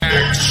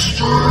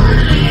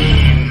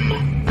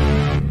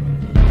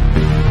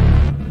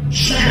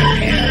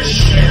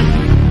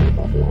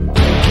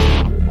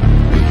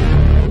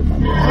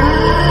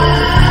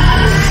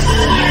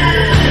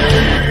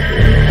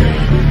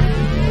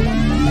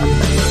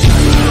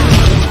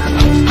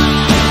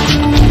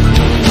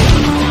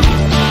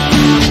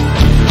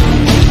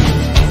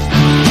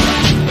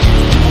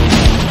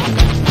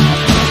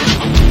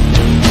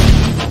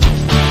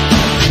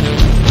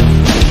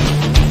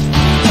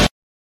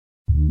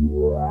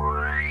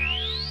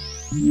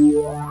Good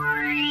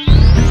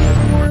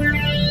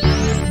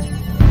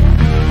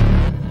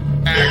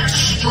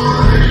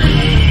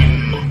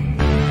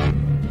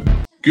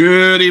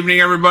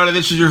evening, everybody.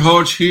 This is your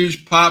host,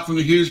 Huge Pop from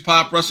the Huge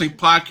Pop Wrestling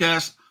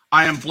Podcast.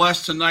 I am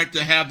blessed tonight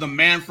to have the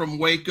man from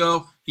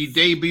Waco. He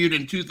debuted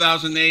in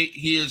 2008.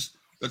 He is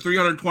the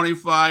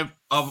 325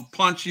 of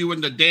Punch You in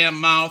the Damn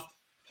Mouth,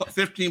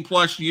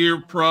 15-plus year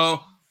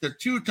pro, the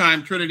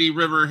two-time Trinity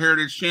River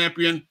Heritage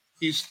Champion.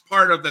 He's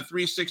part of the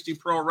 360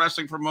 Pro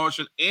Wrestling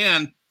promotion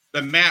and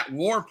the Matt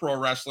War Pro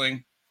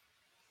Wrestling.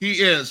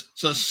 He is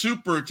the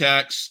Super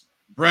Tex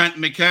Brent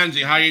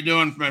McKenzie. How you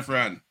doing, my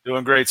friend?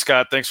 Doing great,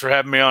 Scott. Thanks for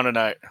having me on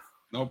tonight.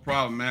 No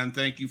problem, man.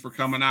 Thank you for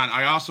coming on.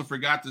 I also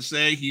forgot to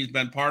say he's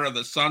been part of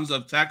the Sons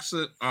of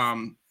Texas,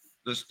 the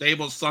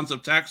stable Sons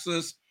of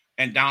Texas,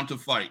 and Down to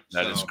Fight.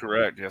 That is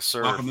correct. Yes,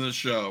 sir. Welcome to the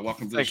show.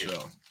 Welcome to the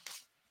show.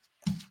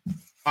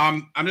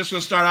 I'm just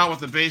going to start out with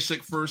the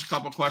basic first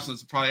couple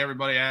questions that probably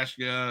everybody asks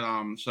you.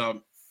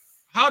 So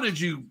how did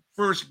you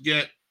first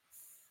get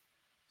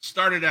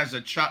started as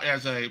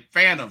a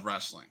fan of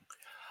wrestling?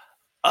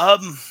 I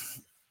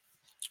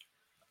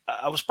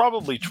was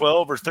probably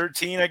 12 or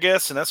 13, I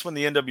guess, and that's when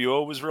the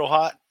NWO was real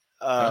hot.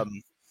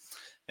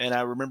 And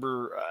I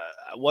remember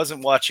I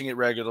wasn't watching it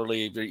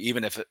regularly,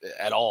 even if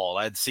at all.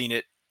 I'd seen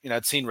it,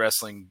 I'd seen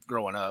wrestling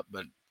growing up,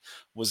 but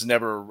was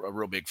never a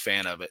real big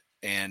fan of it.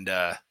 And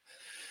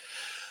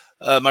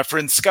my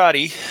friend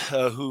Scotty,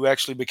 who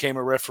actually became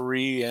a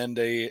referee and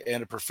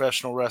a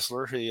professional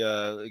wrestler, he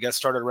got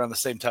started around the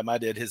same time I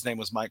did. His name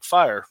was Mike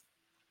Fire.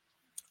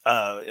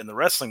 In the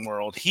wrestling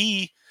world,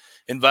 he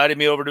invited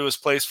me over to his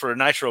place for a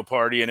Nitro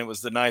party, and it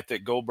was the night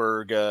that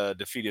Goldberg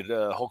defeated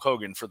Hulk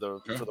Hogan for the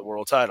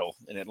world title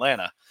in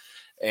Atlanta.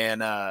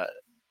 And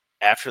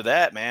after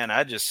that, man,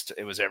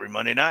 it was every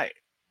Monday night,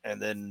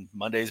 and then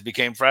Mondays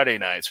became Friday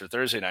nights or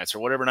Thursday nights or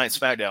whatever night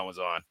SmackDown was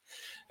on,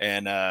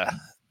 and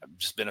I've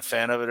just been a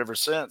fan of it ever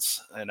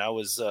since. And I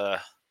was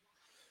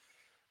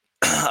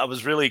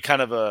really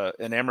kind of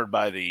enamored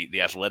by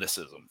the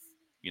athleticism.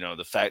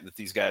 The fact that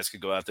these guys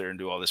could go out there and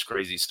do all this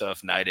crazy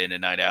stuff night in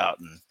and night out.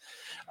 And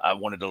I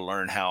wanted to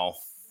learn how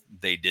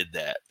they did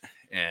that.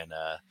 And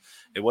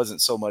it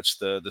wasn't so much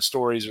the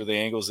stories or the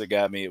angles that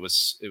got me. It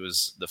was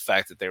the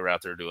fact that they were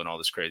out there doing all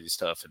this crazy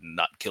stuff and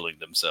not killing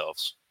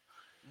themselves.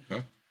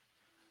 Okay.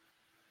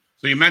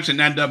 So you mentioned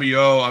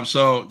NWO.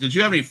 So did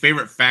you have any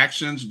favorite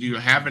factions? Do you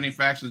have any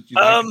factions that you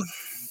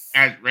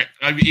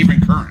even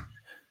current?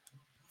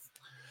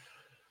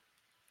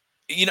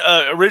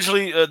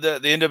 Originally the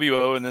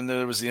NWO, and then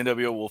there was the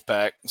NWO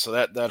Wolfpack. So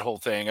that whole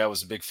thing, I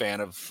was a big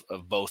fan of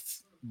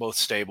both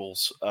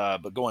stables.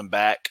 But going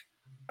back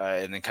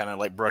and then kind of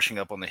like brushing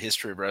up on the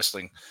history of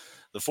wrestling,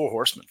 the Four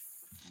Horsemen.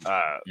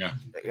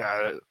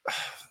 The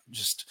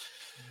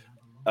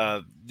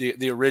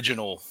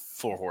original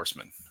Four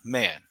Horsemen.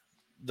 Man,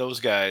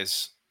 those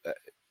guys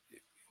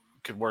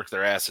could work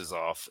their asses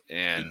off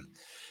and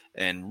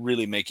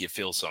really make you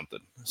feel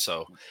something.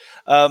 So,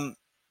 I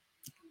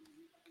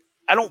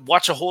don't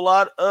watch a whole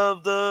lot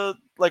of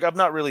I'm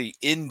not really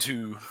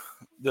into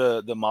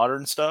the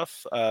modern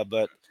stuff,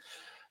 but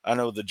I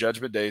know the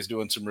Judgment Day is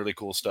doing some really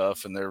cool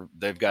stuff, and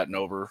they've gotten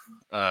over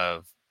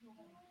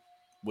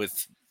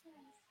with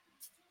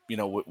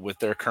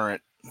their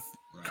current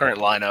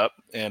lineup,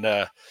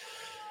 and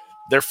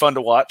they're fun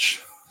to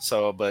watch.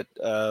 So, but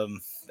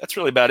that's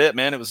really about it,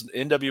 man. It was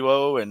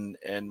NWO and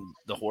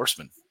the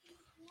Horsemen.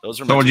 Those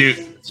are my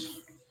favorites.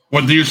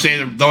 What do you say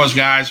that those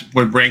guys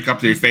would rank up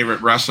to your favorite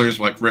wrestlers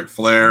like Ric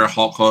Flair,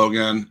 Hulk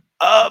Hogan?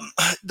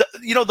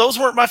 Those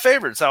weren't my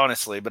favorites,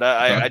 honestly, but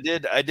I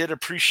did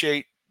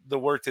appreciate the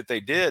work that they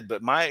did.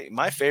 But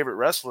my favorite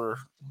wrestler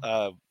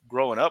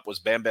growing up was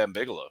Bam Bam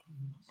Bigelow.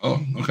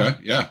 Oh, okay.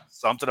 Yeah.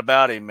 Something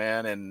about him,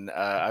 man. And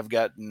I've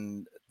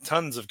gotten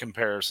tons of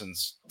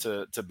comparisons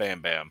to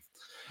Bam Bam.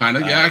 Kind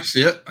of. Yeah,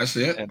 I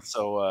see it. And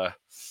so, I've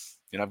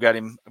got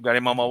him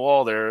on my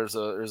wall there. There's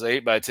an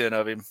 8x10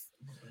 of him.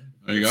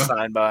 There you go.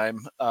 Signed by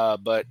him,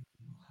 but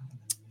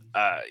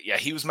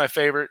he was my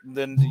favorite. And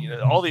then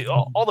all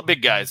the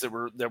big guys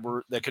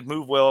that could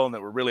move well and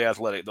that were really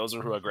athletic. Those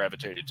are who I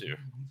gravitated to.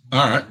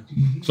 All right.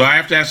 So I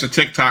have to ask a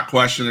TikTok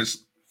question.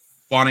 It's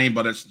funny,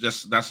 but it's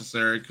just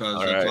necessary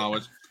because it's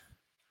always.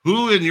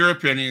 Who, in your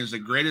opinion, is the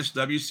greatest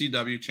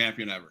WCW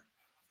champion ever?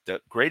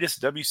 The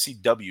greatest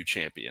WCW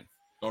champion.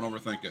 Don't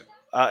overthink it.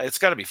 It's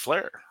got to be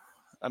Flair.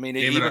 I mean,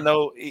 even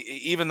though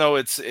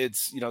it's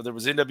there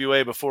was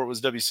NWA before it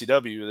was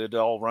WCW, it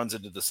all runs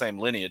into the same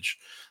lineage.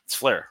 It's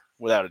Flair,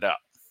 without a doubt.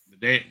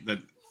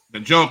 The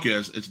joke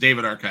is it's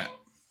David Arquette.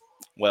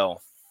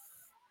 Well,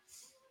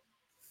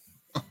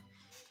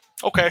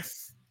 okay.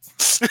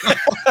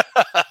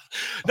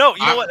 No,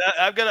 you know what?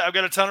 I've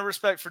got a ton of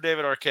respect for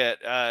David Arquette.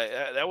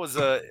 It was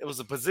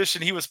a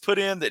position he was put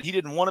in that he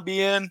didn't want to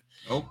be in,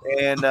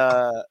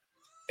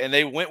 and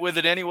they went with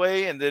it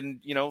anyway. And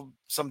then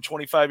some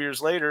 25 years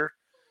later,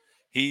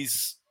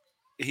 he's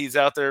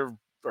out there,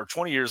 or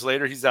 20 years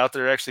later, he's out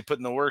there actually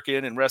putting the work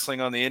in and wrestling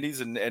on the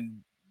indies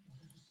and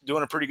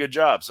doing a pretty good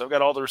job. So I've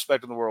got all the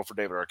respect in the world for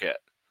David Arquette.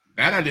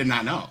 That I did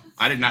not know.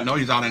 I did not know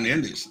he's out in the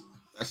indies.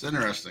 That's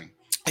interesting.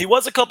 He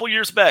was a couple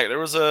years back.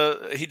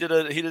 He did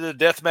a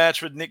death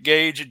match with Nick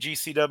Gage at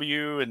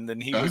GCW, and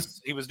then he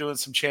was doing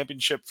some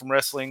championship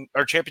wrestling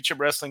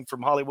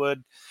from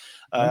Hollywood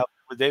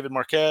with David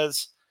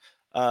Marquez.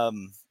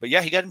 But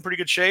yeah, he got in pretty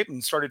good shape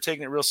and started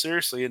taking it real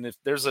seriously. And if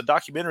there's a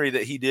documentary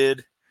that he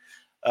did,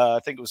 I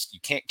think it was "You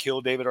Can't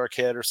Kill David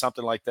Arquette" or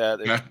something like that.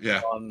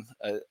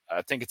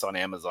 I think it's on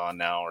Amazon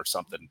now or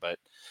something. But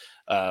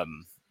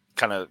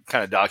kind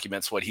of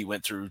documents what he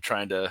went through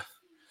trying to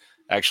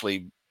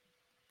actually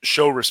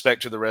show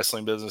respect to the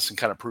wrestling business and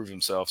kind of prove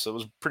himself. So it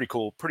was pretty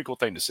cool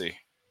thing to see.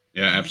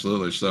 Yeah,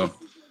 absolutely. So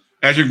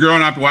as you're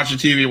growing up, watching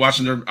TV,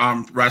 watching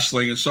the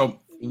wrestling, and so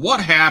what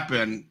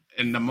happened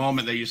in the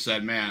moment that you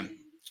said, man,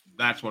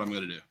 that's what I'm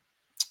going to do?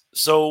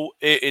 So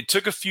it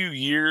took a few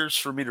years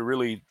for me to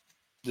really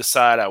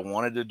decide I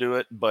wanted to do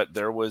it, but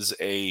there was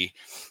an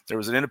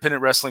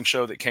independent wrestling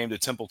show that came to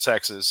Temple,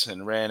 Texas,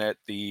 and ran at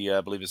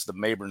I believe it's the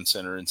Mabron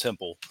Center in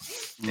Temple.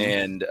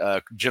 And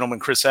gentleman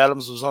Chris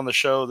Adams was on the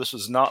show. This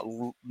was not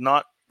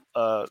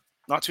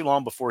too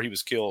long before he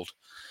was killed.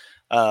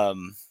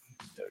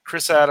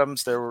 Chris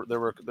Adams.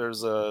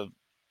 There's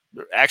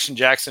Action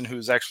Jackson,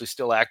 who's actually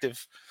still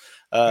active.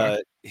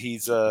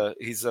 He's up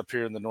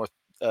here in the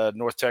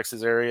North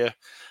Texas area.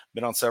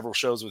 Been on several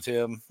shows with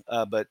him,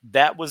 but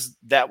that was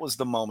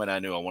the moment I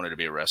knew I wanted to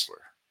be a wrestler.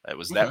 It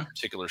was that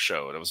particular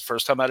show, and it was the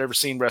first time I'd ever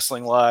seen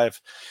wrestling live.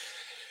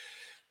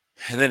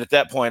 And then at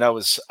that point, I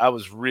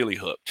was really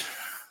hooked.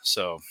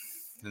 So,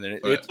 and then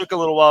it took a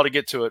little while to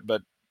get to it,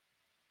 but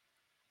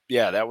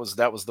yeah, that was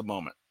the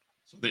moment.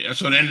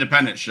 So an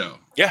independent show.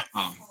 Yeah.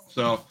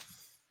 So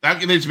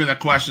that leads me to the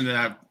question that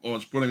I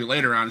was putting you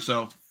later on.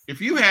 So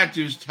if you had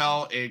to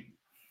tell a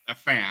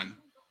fan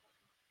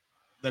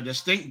the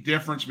distinct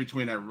difference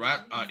between an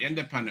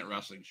independent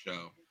wrestling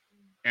show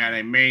and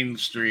a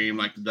mainstream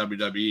like the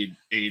WWE,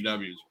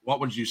 AEWs, what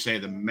would you say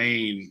the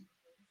main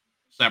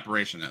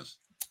separation is?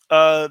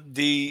 How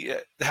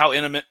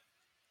intimate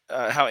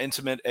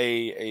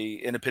a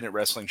independent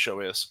wrestling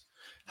show is,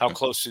 how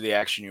close to the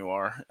action you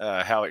are,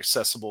 how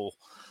accessible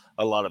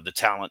a lot of the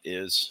talent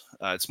is.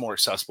 It's more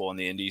accessible in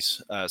the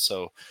indies,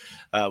 so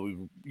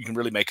you can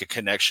really make a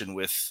connection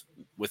with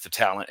the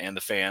talent and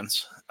the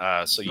fans.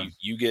 So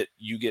you get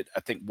I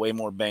think way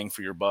more bang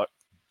for your buck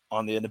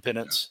on the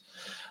independents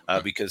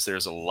because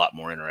there's a lot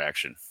more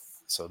interaction.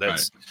 So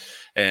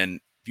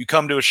and if you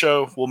come to a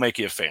show, we'll make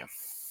you a fan.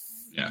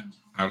 Yeah,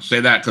 I would say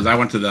that because I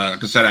went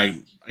to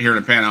here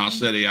in Panama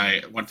City.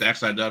 I went to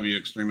XIW,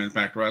 Extreme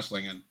Impact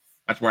Wrestling, and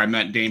that's where I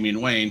met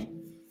Damian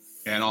Wayne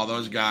and all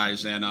those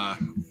guys. And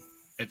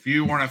if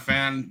you weren't a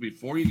fan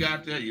before you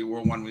got there, you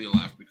were one when you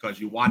left because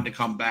you wanted to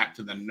come back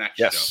to the next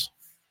show.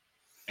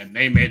 And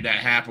they made that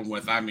happen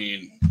with, I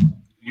mean,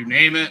 you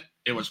name it.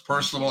 It was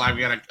personable. I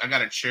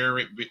got a chair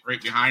right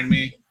behind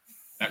me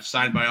that's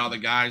signed by all the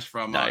guys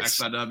from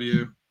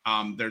XIW.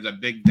 There's a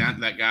big dent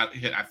that got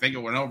hit. I think it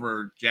went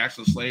over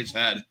Jackson Slade's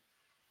head.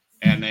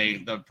 And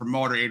the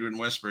promoter, Adrian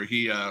Whisper,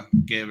 he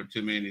gave it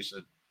to me and he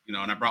said, and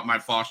I brought my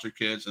foster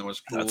kids and it was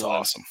cool. That's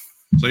awesome.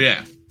 So,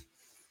 yeah.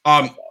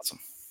 Awesome.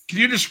 Can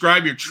you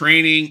describe your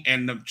training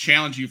and the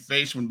challenge you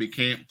faced when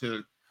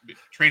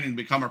training to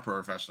become a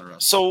professional wrestler?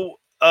 So,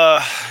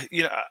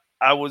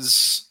 I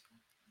was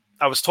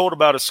told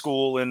about a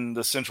school in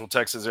the Central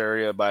Texas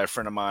area by a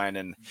friend of mine,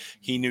 and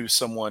he knew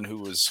someone who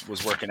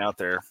was working out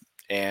there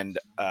and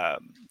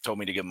told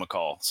me to give him a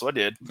call. So I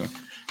did. Okay.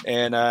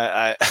 And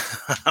I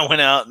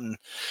went out, and it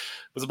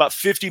was about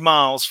 50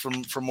 miles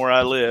from where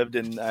I lived.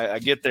 And I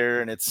get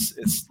there, and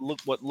it's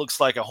what looks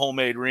like a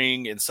homemade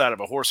ring inside of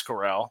a horse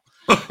corral.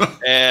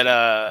 And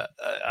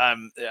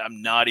I'm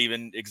not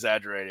even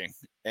exaggerating.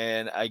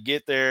 And I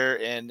get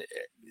there, and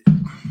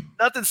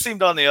nothing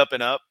seemed on the up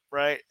and up,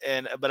 right?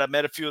 But I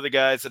met a few of the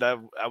guys that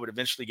I would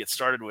eventually get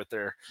started with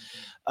there.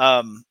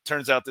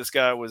 Turns out this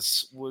guy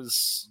was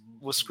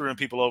screwing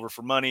people over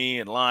for money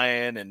and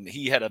lying, and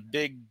he had a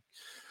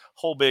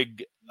whole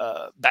big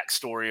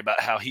backstory about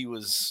how he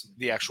was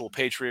the actual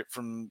Patriot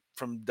from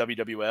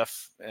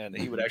WWF, and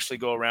he would actually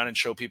go around and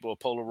show people a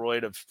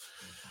Polaroid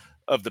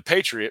of the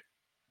Patriot.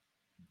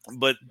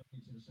 But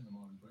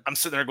I'm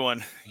sitting there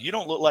going, "You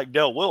don't look like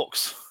Del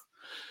Wilkes."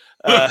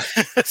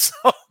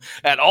 So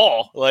at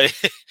all,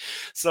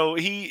 so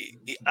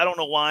I don't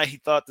know why he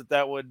thought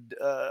that would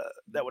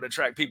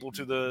attract people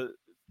to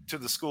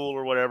the school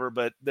or whatever,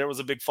 but there was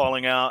a big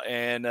falling out,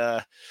 and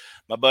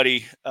my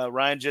buddy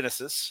Ryan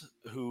Genesis,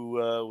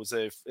 who is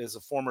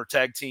a former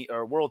tag team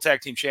or world tag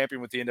team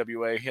champion with the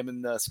NWA, him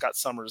and Scott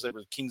Summers, they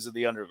were kings of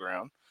the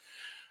underground.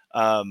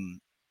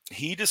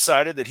 He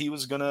decided that he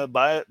was going to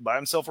buy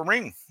himself a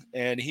ring,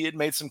 and he had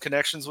made some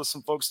connections with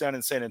some folks down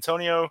in San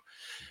Antonio,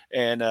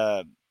 and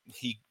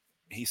he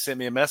sent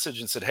me a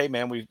message and said, "Hey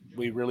man, we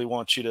really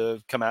want you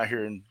to come out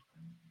here and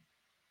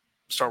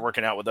start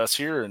working out with us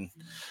here." And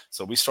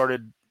so we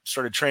started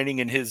training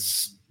in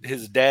his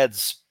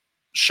dad's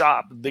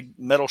shop, big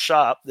metal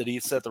shop that he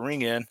set the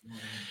ring in.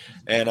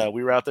 And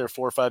we were out there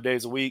 4 or 5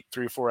 days a week,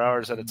 3 or 4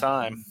 hours at a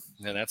time.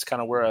 And that's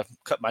kind of where I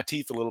cut my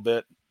teeth a little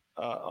bit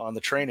on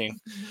the training.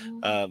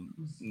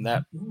 And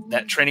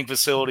that training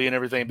facility and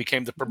everything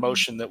became the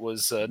promotion that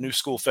was New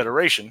School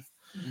Federation,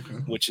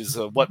 which is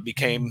what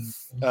became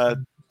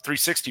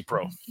 360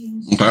 Pro.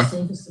 Okay.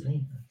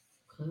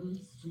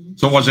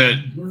 So was it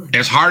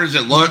as hard as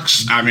it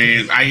looks? I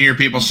mean, I hear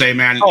people say,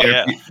 man,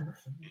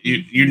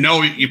 you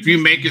know, if you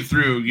make it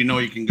through, you know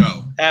you can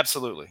go.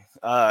 Absolutely.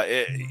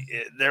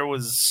 There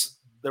was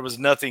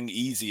nothing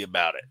easy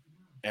about it.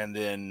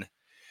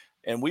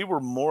 And we were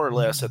more or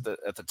less at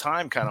the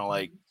time kind of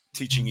like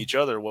teaching each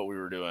other what we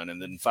were doing.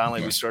 And then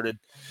finally we started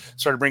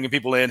bringing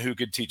people in who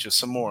could teach us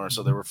some more.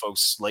 So there were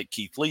folks like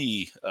Keith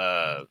Lee,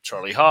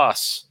 Charlie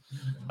Haas,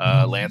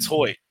 Lance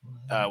Hoyt.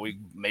 We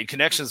made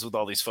connections with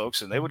all these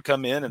folks, and they would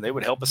come in and they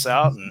would help us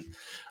out. And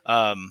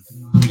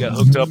we got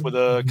hooked up with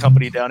a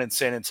company down in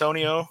San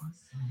Antonio,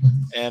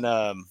 and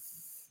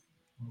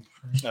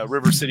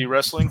River City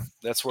Wrestling.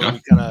 That's where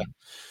we kind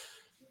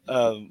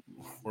of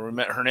where we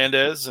met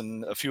Hernandez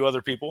and a few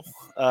other people.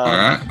 All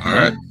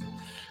right.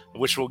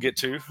 Which we'll get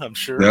to, I'm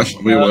sure. Yes,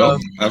 we will.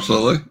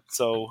 Absolutely.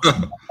 So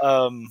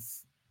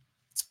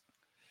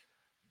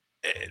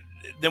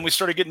then we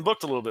started getting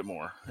booked a little bit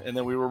more, and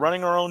then we were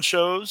running our own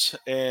shows,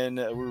 and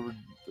we were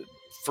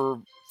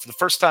for the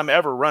first time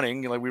ever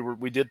running. Like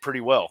we did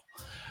pretty well.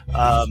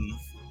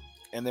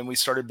 And then we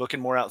started booking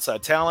more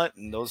outside talent,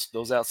 and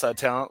those outside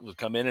talent would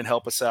come in and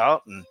help us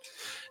out, and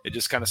it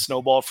just kind of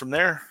snowballed from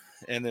there.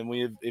 And then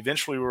we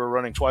eventually were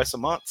running twice a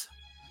month.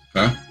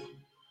 Okay.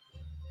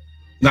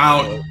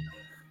 Now,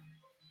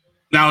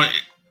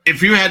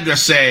 if you had to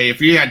say, if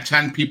you had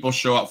 10 people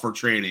show up for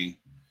training,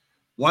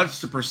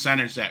 what's the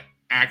percentage that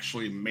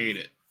actually made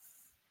it,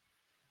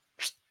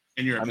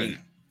 in your opinion?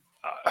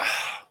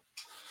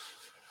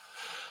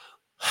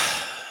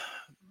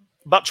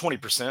 About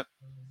 20%.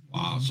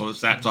 Wow, so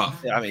it's that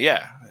tough. Yeah, I mean,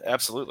 yeah,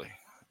 absolutely.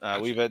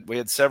 We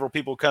had several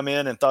people come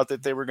in and thought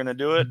that they were going to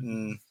do it,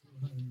 and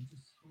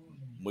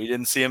we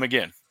didn't see them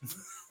again.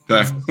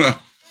 Okay.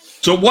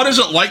 So what is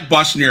it like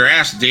busting your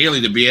ass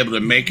daily to be able to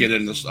make it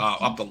in this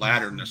up the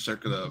ladder in the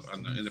circuit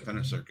on the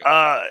independent circuit?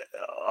 A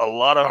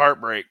lot of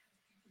heartbreak,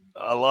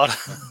 a lot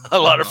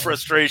of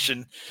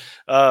frustration.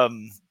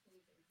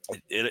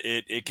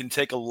 It can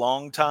take a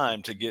long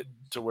time to get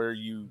to where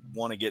you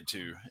want to get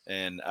to,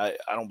 and I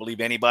don't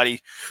believe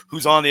anybody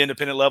who's on the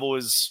independent level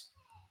is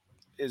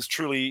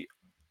truly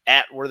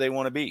at where they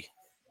want to be.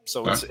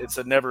 So it's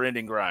a never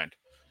ending grind.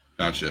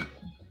 Gotcha.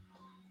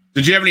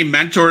 Did you have any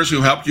mentors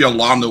who helped you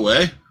along the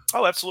way?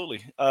 Oh,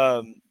 absolutely.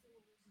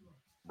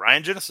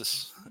 Ryan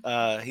Genesis.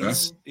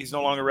 He's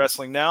no longer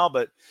wrestling now,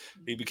 but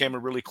he became a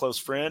really close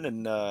friend.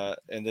 And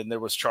then there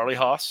was Charlie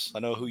Haas. I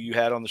know who you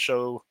had on the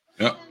show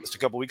just a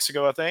couple weeks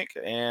ago, I think.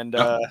 And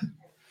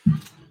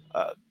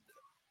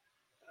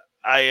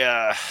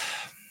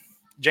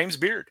James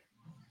Beard.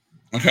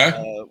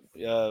 Okay.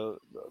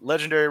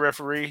 Legendary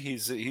referee.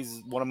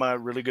 He's one of my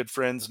really good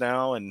friends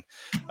now, and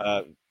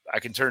I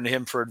can turn to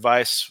him for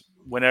advice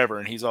whenever,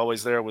 and he's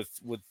always there with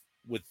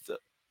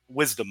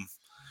wisdom.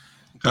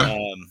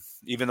 Okay.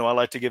 Even though I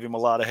like to give him a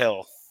lot of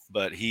hell,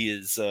 but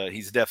he's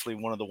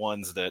definitely one of the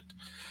ones that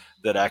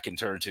I can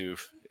turn to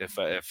if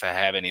I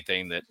have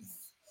anything that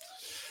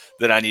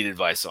I need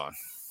advice on.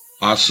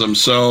 Awesome.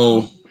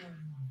 So,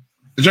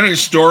 is there any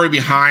story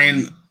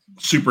behind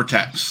Super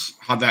Tex?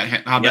 How'd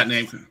that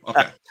name?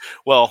 Okay.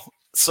 Well,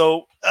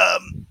 so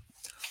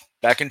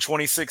back in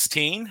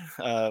 2016,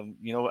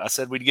 I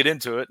said we'd get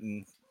into it,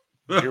 and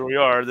here we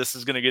are. This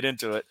is going to get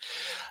into it.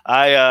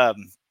 I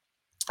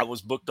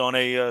was booked on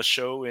a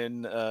show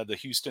in the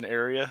Houston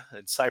area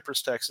in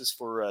Cypress, Texas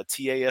for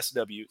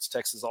TASW. It's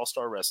Texas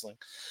All-Star Wrestling.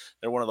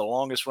 They're one of the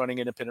longest running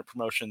independent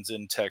promotions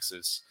in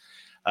Texas.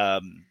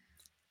 I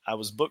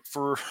was booked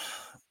for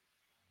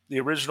the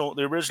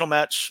original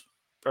match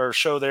or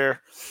show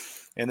there,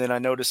 and then I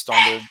noticed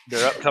on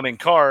their upcoming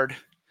card,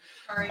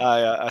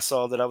 I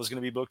saw that I was going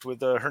to be booked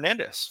with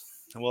Hernandez.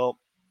 Well,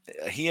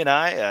 he and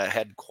I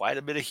had quite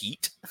a bit of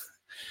heat.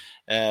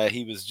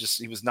 He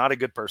was not a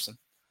good person.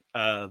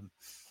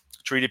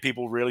 Treated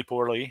people really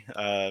poorly.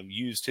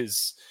 Used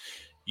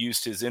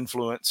his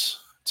influence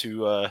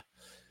to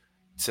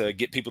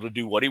get people to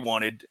do what he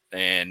wanted,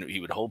 and he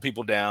would hold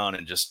people down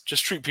and just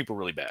treat people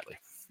really badly.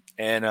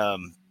 And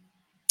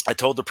I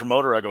told the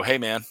promoter, I go, "Hey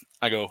man,"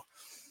 I go,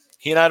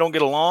 "he and I don't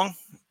get along,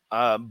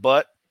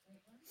 but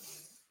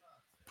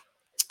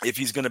if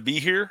he's going to be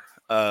here,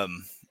 I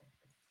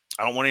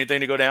don't want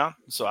anything to go down,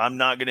 so I'm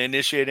not going to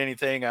initiate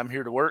anything. I'm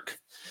here to work,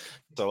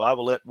 so I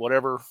will let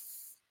whatever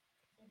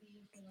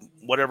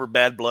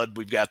bad blood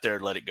we've got there,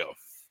 let it go."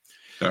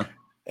 Okay.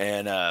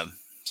 And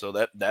so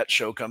that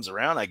show comes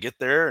around. I get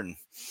there and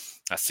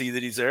I see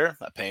that he's there.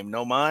 I pay him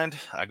no mind.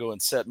 I go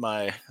and set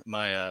my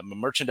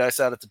merchandise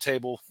out at the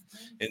table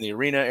in the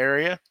arena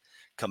area.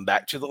 Come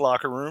back to the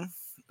locker room,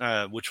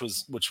 which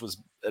was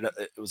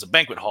a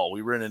banquet hall.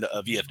 We were in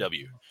a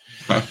VFW.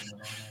 Okay.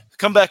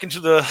 Come back into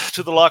the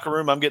locker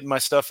room. I'm getting my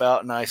stuff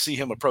out, and I see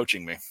him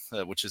approaching me,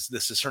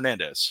 this is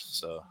Hernandez.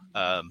 So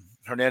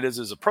Hernandez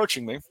is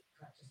approaching me.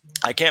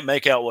 I can't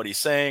make out what he's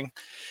saying,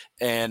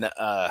 and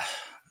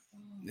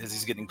as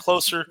he's getting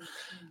closer,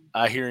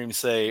 I hear him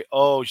say,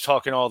 "Oh, you're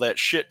talking all that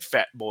shit,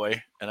 fat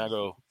boy." And I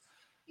go,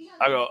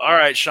 "All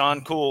right,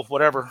 Sean, cool,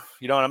 whatever."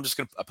 You know,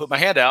 and I put my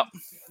hand out,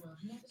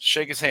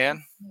 shake his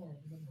hand.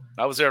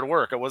 I was there to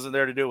work. I wasn't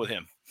there to deal with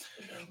him.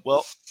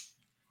 Well,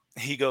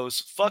 he goes,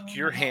 "Fuck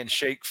your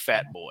handshake,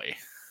 fat boy."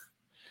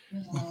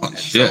 Oh, And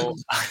shit. so,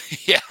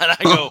 yeah, and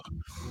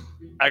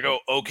I go,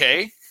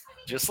 "Okay,"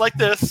 just like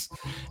this.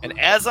 And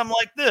as I'm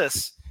like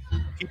this,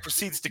 he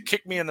proceeds to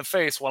kick me in the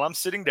face while I'm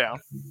sitting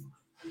down.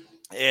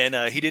 And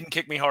he didn't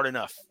kick me hard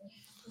enough.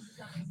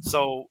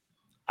 So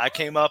I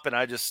came up and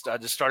I just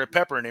started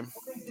peppering him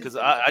because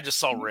I just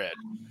saw red.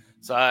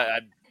 So I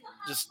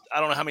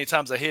don't know how many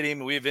times I hit him.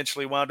 And we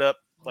eventually wound up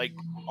like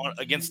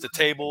against the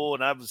table,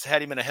 and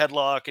had him in a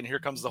headlock. And here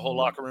comes the whole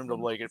locker room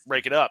to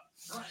break it up.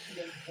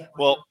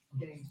 Well,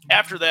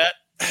 after that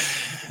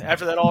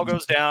all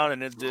goes down,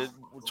 and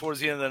towards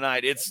the end of the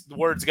night, the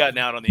word's gotten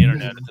out on the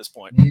internet at this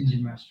point.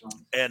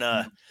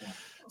 And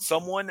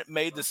someone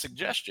made the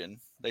suggestion.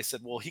 They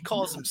said, "Well, he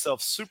calls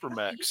himself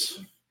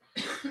Supermex.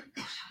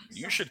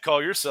 You should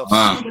call yourself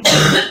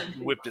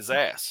Supermex." Whipped his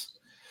ass.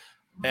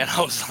 And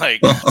I was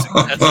like,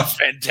 that's a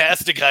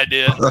fantastic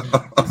idea.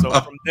 So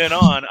from then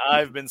on,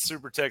 I've been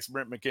Supertex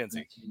Brent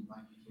McKenzie.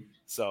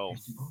 So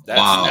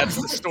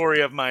that's the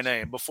story of my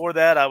name. Before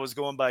that, I was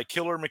going by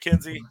Killer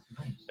McKenzie.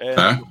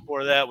 And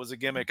before that was a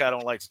gimmick I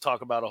don't like to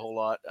talk about a whole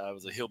lot. I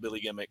was a hillbilly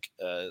gimmick,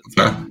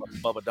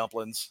 Bubba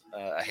Dumplings.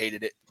 I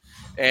hated it.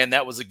 And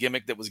that was a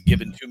gimmick that was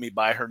given to me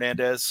by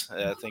Hernandez.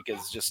 I think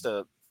it's just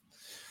I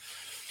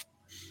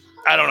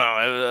don't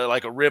know,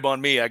 like a rib on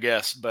me, I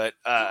guess. But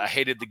I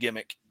hated the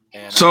gimmick.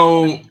 And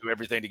so I do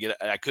everything to get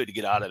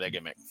out of that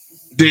gimmick.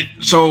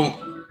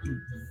 So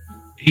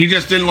he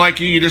just didn't like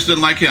you. You just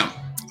didn't like him.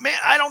 Man,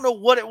 I don't know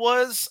what it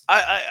was.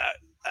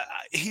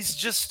 He's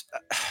just.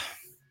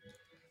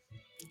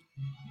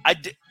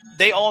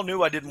 They all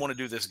knew I didn't want to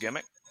do this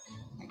gimmick.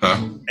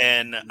 Okay.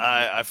 And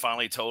I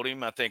finally told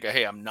him, I think,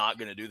 hey, I'm not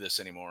going to do this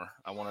anymore.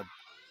 I want to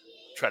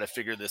try to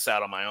figure this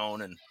out on my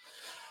own and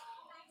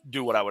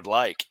do what I would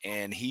like.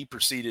 And he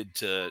proceeded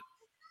to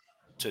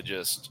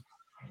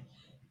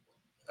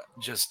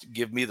just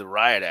give me the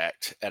riot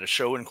act at a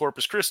show in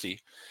Corpus Christi.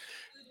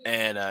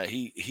 And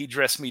he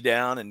dressed me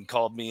down and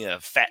called me a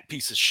fat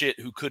piece of shit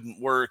who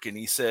couldn't work. And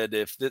he said,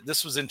 if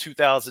this was in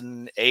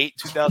 2008,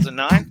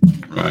 2009.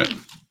 Right.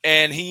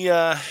 And he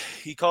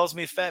calls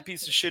me a fat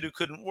piece of shit who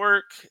couldn't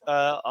work.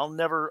 I'll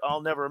never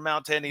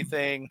amount to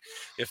anything.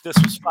 If this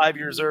was 5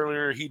 years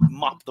earlier, he'd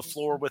mop the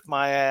floor with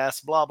my ass,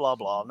 blah, blah,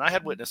 blah. And I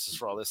had witnesses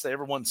for all this.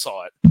 Everyone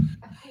saw it.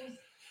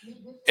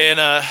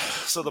 And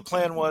so the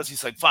plan was,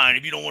 he's like, fine,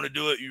 if you don't want to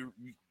do it,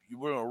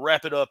 we're going to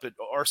wrap it up at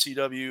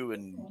RCW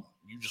and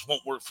you just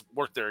won't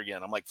work there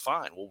again. I'm like,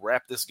 fine, we'll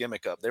wrap this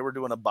gimmick up. They were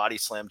doing a body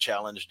slam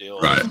challenge deal.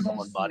 Right. If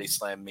someone body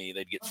slammed me,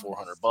 they'd get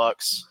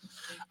 $400.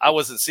 I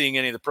wasn't seeing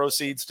any of the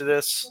proceeds to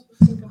this.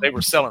 They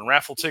were selling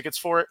raffle tickets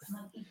for it.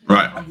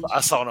 Right.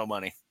 I saw no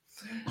money.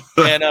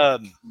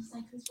 And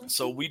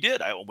so we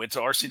did. I went to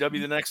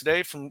RCW the next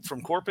day from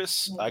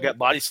Corpus. I got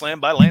body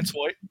slammed by Lance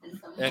Hoyt.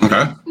 And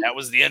that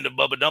was the end of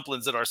Bubba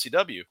Dumplings at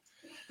RCW.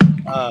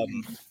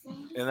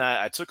 And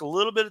I took a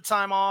little bit of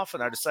time off,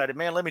 and I decided,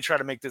 man, let me try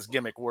to make this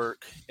gimmick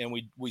work. And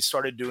we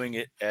started doing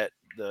it at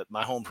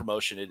my home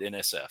promotion at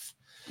NSF.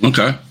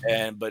 Okay.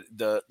 But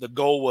the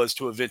goal was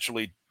to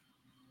eventually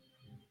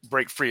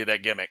break free of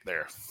that gimmick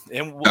there,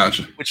 and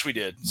gotcha. Which we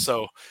did.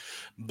 So,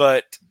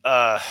 but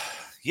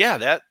yeah,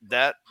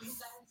 that.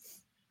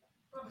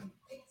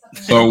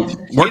 So he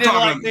didn't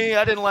like me.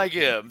 I didn't like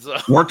him. So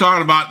we're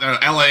talking about the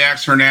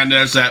LAX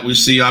Hernandez that we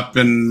see up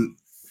in.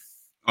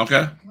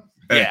 Okay.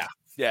 Hey.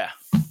 Yeah.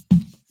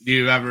 Do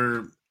you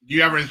ever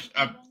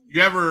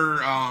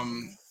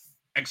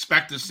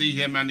expect to see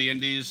him on the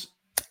Indies?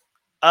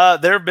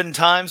 There have been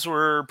times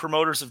where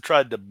promoters have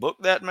tried to book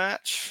that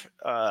match.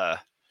 I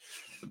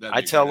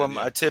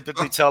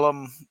typically tell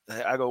them,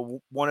 I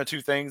go, one of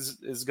two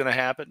things is going to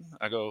happen.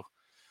 I go,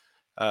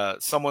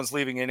 someone's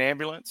leaving in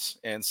ambulance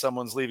and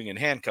someone's leaving in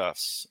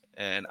handcuffs,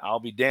 and I'll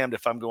be damned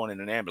if I'm going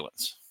in an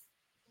ambulance.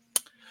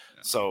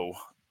 So,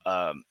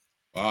 wow.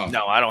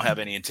 No, I don't have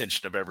any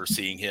intention of ever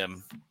seeing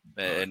him,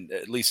 and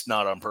at least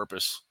not on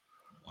purpose.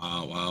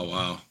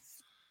 Wow.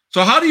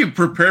 So how do you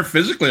prepare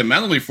physically and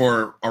mentally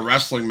for a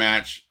wrestling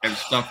match and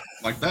stuff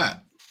like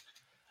that?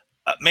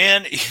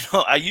 Man,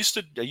 I used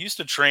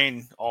to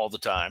train all the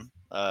time.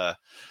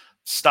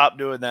 Stopped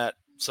doing that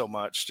so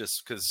much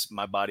just because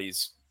my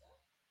body's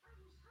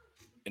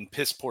in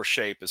piss poor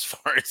shape as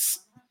far as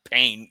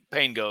pain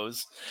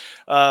goes.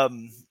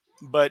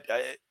 But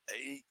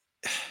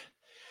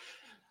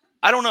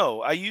I don't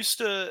know. I used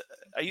to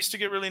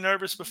get really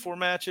nervous before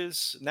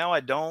matches. Now I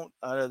don't.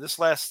 This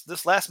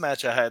last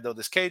match I had, though,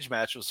 this cage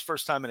match, was the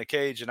first time in a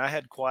cage, and I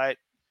had quite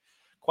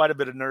a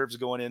bit of nerves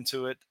going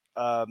into it.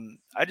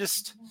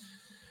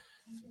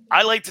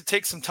 I like to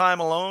take some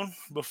time alone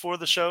before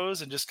the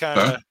shows and just kind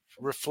of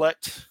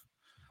reflect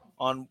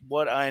on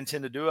what I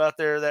intend to do out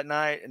there that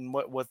night and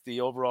what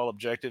the overall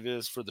objective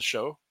is for the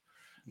show.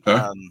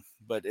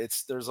 But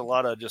there's a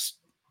lot of just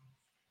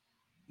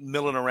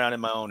milling around in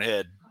my own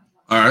head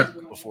All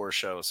right. before a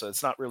show. So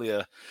it's not really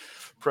a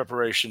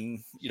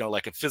preparation,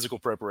 like a physical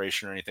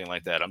preparation or anything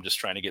like that. I'm just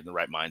trying to get in the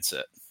right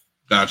mindset.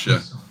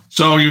 Gotcha.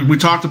 So we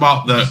talked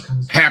about the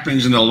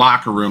happenings in the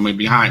locker room and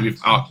behind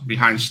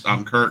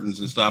curtains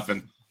and stuff,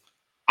 and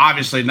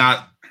obviously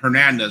not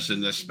Hernandez in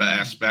this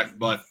aspect,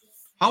 but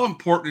how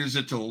important is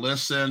it to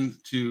listen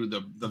to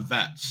the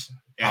vets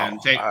and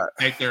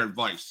take their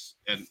advice?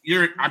 And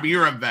you're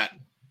a vet.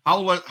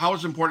 How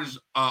is important is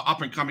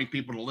up and coming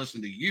people to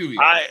listen to you?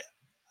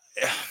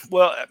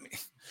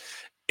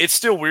 It's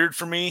still weird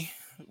for me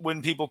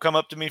when people come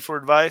up to me for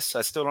advice.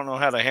 I still don't know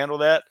how to handle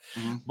that,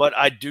 but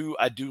I do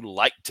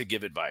like to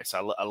give advice.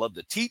 I love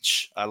to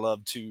teach. I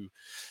love to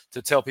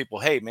tell people,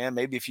 hey man,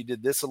 maybe if you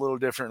did this a little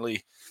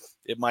differently,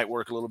 it might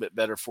work a little bit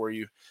better for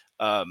you.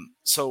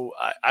 So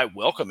I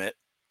welcome it.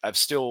 I'm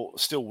still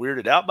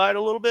weirded out by it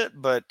a little bit,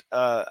 but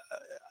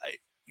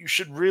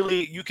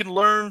you can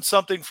learn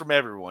something from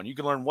everyone. You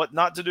can learn what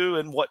not to do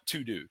and what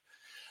to do.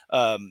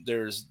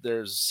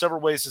 There's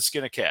several ways to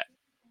skin a cat.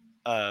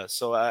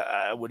 So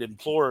I would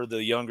implore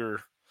the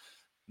younger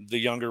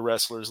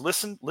wrestlers,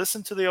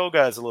 listen to the old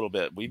guys a little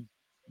bit.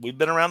 We've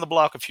been around the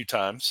block a few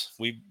times.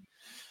 We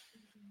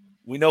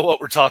know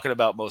what we're talking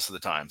about most of the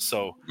time.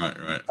 So,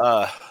 right.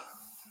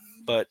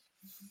 But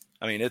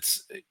I mean,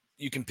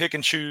 you can pick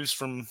and choose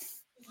from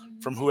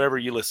whoever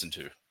you listen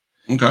to.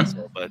 Okay.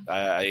 So, but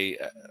I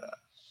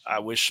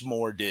wish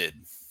more did.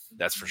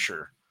 That's for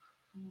sure.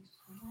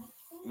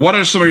 What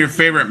are some of your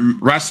favorite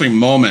wrestling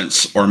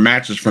moments or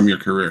matches from your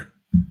career?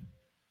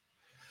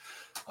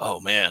 Oh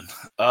man.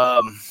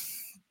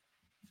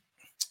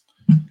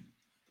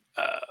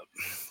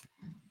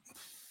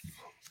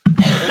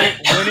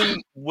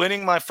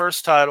 Winning my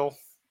first title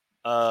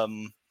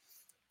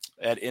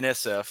at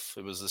NSF.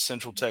 It was the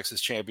Central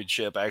Texas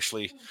Championship. I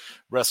actually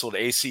wrestled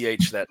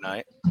ACH that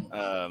night.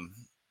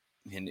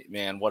 And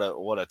man, what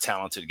a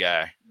talented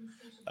guy.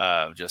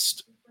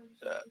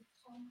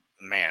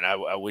 Man,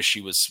 I wish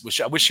he was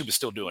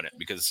still doing it,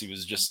 because he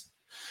was just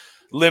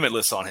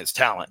limitless on his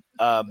talent.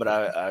 But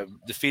I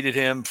defeated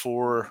him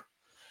for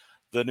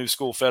the New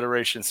School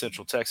Federation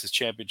Central Texas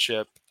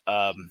Championship.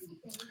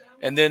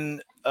 And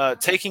then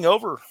taking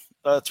over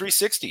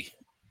 360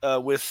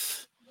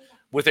 with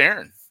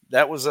Aaron.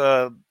 That was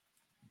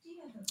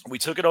we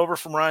took it over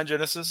from Ryan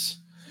Genesis.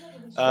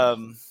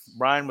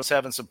 Ryan was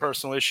having some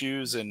personal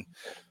issues, and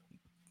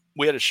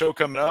we had a show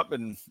coming up,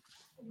 and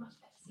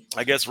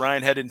I guess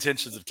Ryan had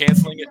intentions of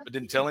canceling it, but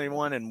didn't tell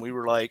anyone. And we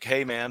were like,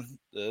 hey man,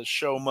 the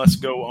show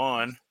must go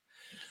on.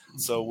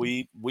 So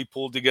we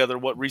pulled together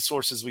what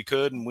resources we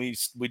could, and we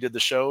did the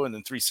show, and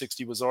then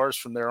 360 was ours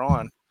from there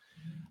on.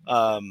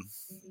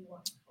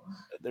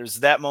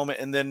 There's that moment.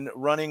 And then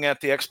running at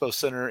the Expo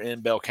Center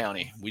in Bell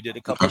County, we did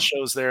a couple of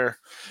shows there,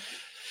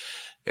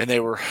 and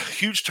they were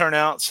huge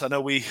turnouts. I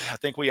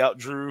think we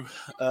outdrew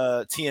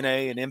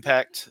TNA and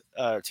Impact,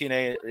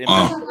 TNA or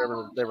Impact,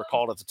 whatever they were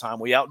called at the time.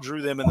 We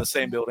outdrew them in the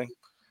same building.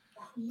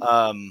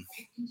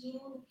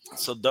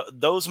 So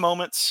those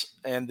moments,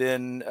 and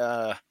then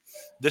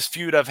this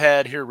feud I've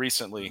had here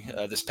recently,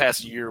 this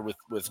past year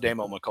with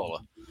Damo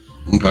McCullough.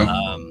 Okay.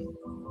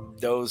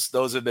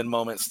 Those have been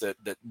moments that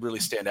really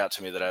stand out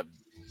to me that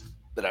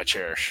I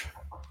cherish.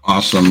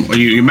 Awesome. Well,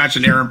 you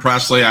mentioned Aaron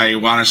Presley. I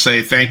want to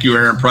say thank you,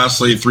 Aaron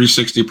Presley,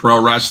 360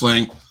 Pro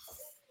Wrestling.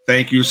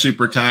 Thank you,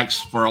 Super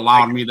Tex, for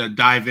allowing me to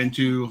dive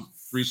into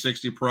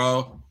 360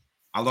 Pro.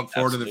 I look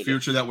forward to the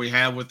future that we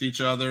have with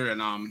each other,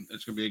 and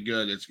it's gonna be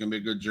a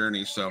good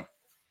journey. So,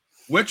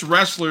 which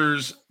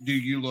wrestlers do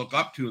you look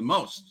up to the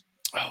most?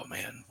 Oh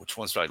man, which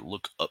ones do I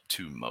look up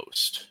to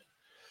most?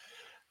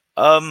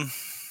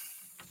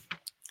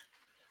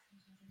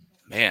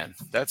 Man,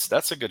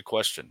 that's a good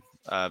question,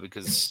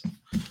 because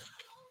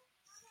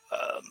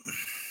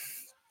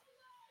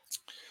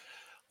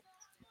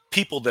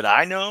people that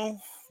I know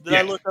that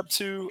I look up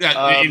to,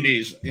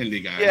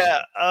 indie guys.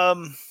 Yeah,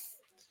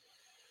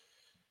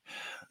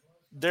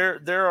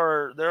 there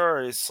are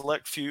a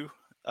select few.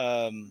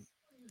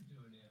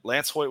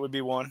 Lance Hoyt would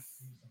be one.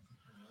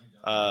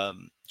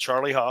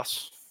 Charlie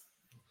Haas,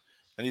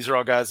 and these are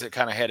all guys that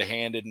kind of had a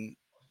hand in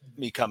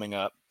me coming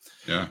up.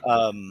 Yeah.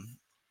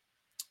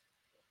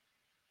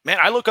 Man,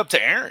 I look up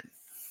to Aaron.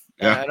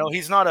 Yeah. I know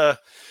he's not a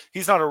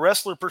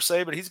wrestler per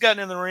se, but he's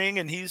gotten in the ring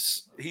and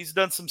he's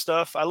done some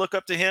stuff. I look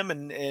up to him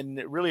and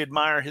really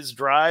admire his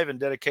drive and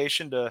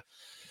dedication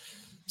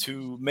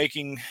to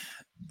making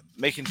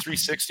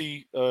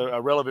 360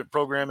 a relevant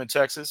program in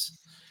Texas.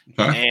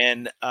 Okay.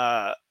 And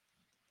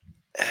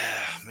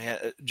man,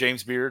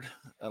 James Beard,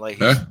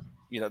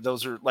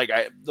 those are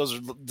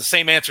the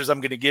same answers I'm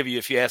going to give you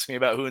if you ask me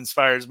about who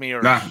inspires me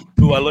or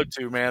who I look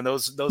to, man.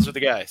 Those are the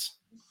guys.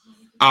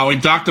 We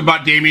talked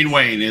about Damian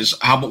Wayne.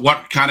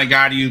 What kind of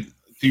guy do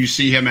you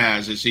see him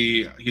as?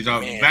 He's a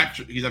vet?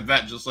 He's a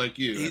vet just like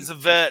you. He's a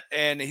vet,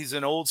 and he's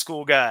an old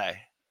school guy.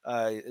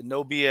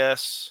 No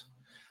BS.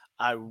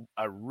 I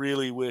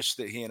really wish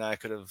that he and I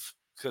could have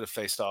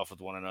faced off with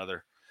one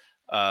another.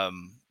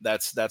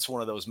 That's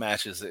one of those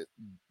matches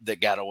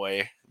that got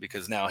away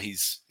because now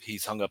he's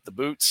hung up the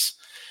boots,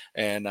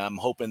 and I'm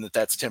hoping that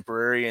that's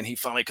temporary and he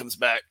finally comes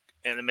back,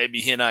 and then maybe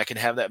he and I can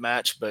have that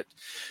match. But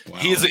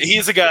he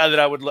is a guy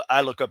that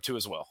I look up to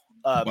as well.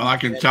 Well, I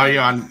can tell you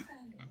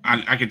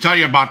I can tell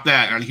you about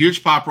that on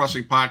Huge Pop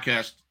Wrestling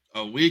Podcast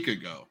a week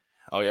ago.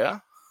 Oh yeah,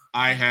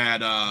 I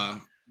had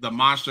the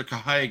Monster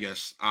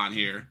Cahagas on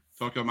here,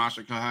 Tokyo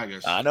Monster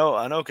Cahagas. I know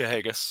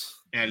Cahagas,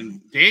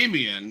 and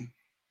Damian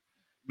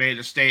made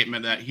a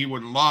statement that he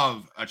would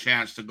love a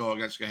chance to go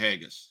against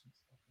Cahagas.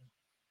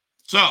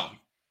 So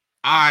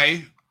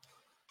I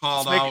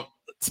called out.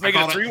 Let's make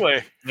it a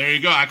three-way. There you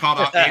go. I called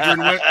out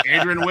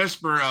Adrian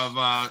Whisper of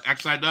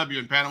XIW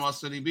in Panama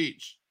City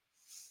Beach.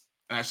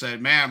 And I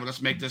said, man,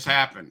 let's make this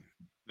happen.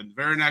 The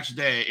very next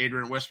day,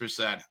 Adrian Whisper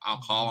said, I'll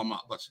call him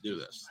up. Let's do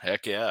this.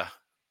 Heck yeah.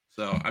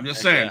 So I'm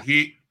just saying,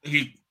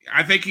 yeah.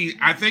 I think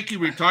he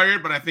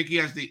retired, but I think he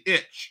has the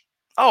itch.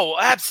 Oh,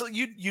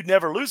 absolutely. You'd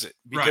never lose it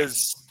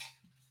because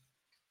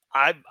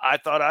I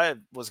thought I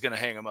was going to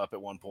hang him up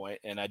at one point,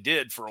 and I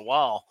did for a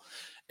while,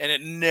 and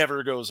it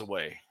never goes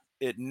away.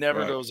 It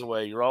never goes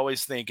away. You're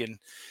always thinking,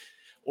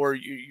 or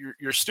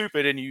you're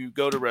stupid and you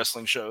go to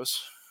wrestling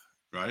shows,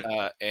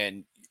 right?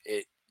 And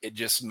it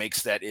just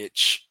makes that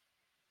itch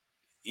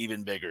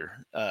even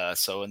bigger.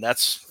 And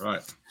that's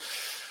right.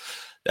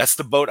 That's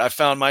the boat I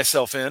found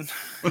myself in,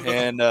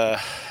 and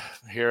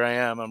here I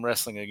am. I'm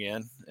wrestling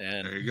again,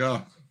 and there you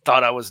go.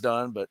 Thought I was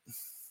done, but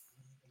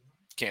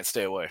can't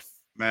stay away.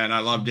 Man, I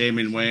love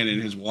Damian Wayne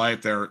and his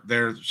wife.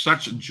 They're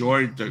such a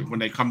joy when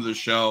they come to the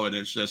show, and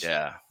it's just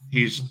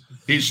he's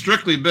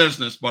strictly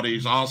business, but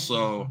he's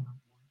also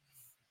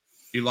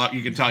you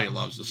can tell he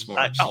loves the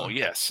sport. Oh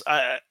yes,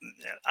 I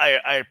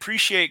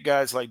appreciate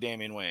guys like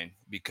Damian Wayne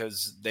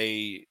because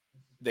they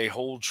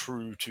hold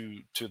true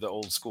to the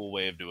old school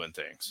way of doing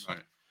things.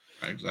 Right,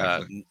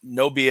 exactly.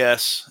 No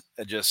BS,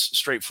 just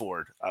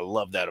straightforward. I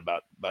love that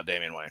about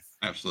Damian Wayne.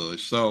 Absolutely.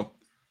 So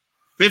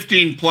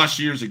 15 plus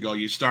years ago,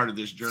 you started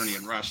this journey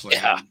in wrestling.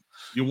 Yeah.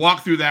 You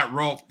walked through that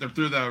rope,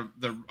 through the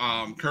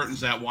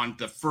curtains that one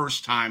the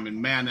first time, and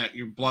man, that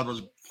your blood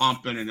was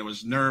pumping and it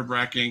was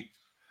nerve-wracking.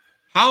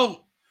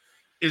 How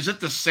is it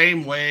the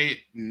same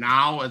way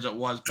now as it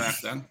was back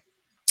then?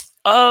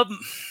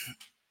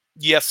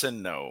 Yes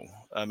and no.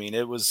 I mean,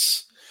 it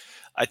was.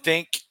 I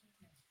think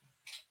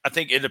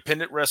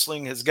independent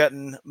wrestling has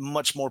gotten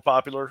much more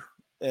popular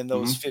in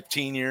those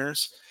 15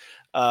 years.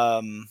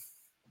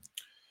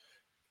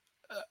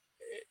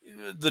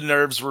 The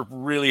nerves were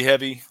really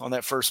heavy on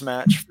that first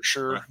match for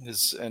sure.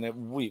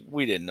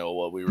 We didn't know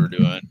what we were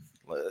doing.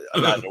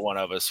 Neither one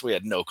of us. We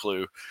had no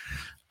clue.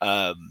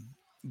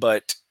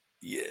 But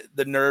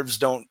the nerves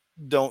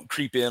don't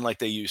creep in like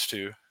they used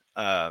to.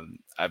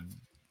 I've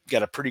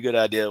got a pretty good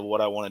idea of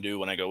what I want to do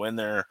when I go in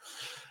there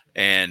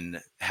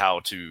and how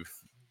to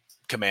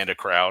command a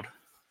crowd.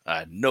 I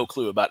had no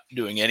clue about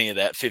doing any of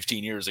that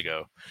 15 years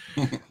ago.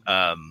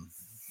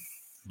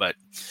 But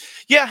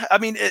yeah, I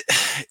mean,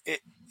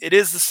 it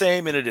is the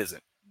same and it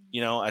isn't.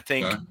 I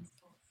think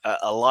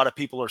a lot of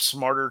people are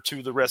smarter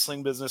to the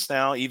wrestling business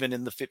now, even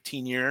in the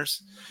 15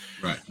 years.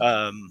 Right.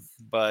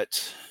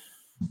 But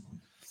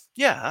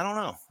yeah, I don't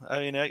know. I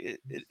mean,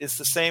 it's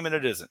the same and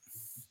it isn't.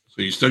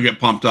 So you still get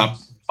pumped up?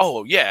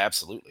 Oh yeah,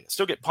 absolutely. I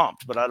still get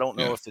pumped, but I don't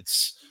know if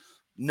it's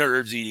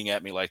nerves eating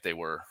at me like they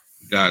were.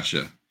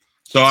 Gotcha.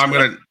 So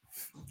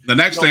the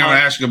next thing I'm going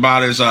to ask you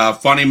about is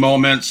funny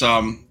moments.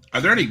 Are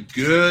there any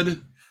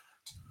good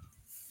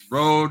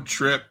road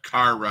trip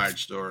car ride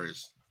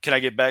stories? Can I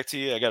get back to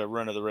you? I got to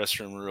run to the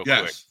restroom real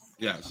quick.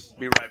 Yes.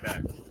 Be right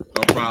back.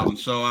 No problem.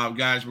 So,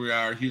 guys, we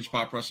are Huge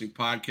Pop Wrestling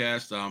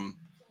Podcast.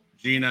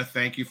 Gina,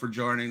 thank you for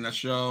joining the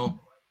show.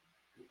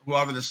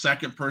 Whoever the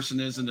second person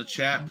is in the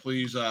chat,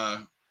 please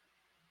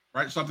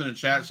write something in the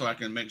chat so I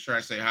can make sure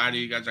I say hi to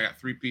you guys. I got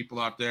 3 people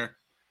out there.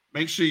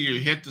 Make sure you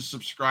hit the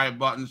subscribe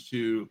buttons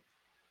to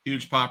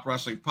Huge Pop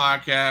Wrestling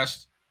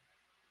Podcast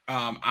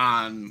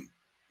on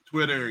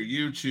Twitter,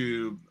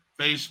 YouTube,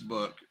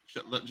 Facebook.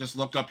 Just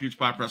look up Huge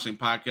Pop Wrestling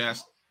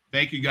Podcast.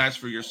 Thank you guys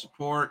for your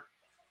support.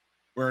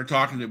 We're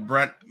talking to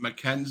Brent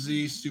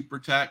McKenzie, Super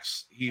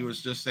Tex. He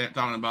was just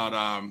talking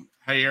about,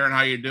 hey, Aaron,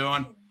 how you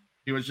doing?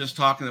 He was just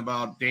talking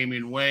about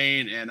Damian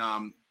Wayne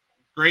and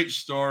great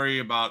story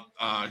about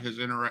his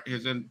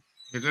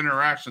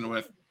interaction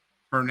with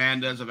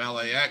Hernandez of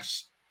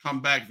LAX. Come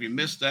back if you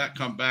missed that.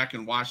 Come back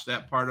and watch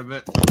that part of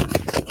it.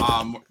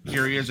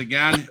 Here he is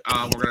again.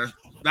 We're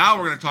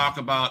gonna talk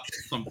about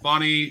some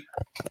funny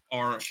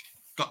car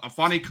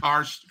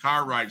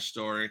ride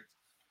story.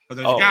 But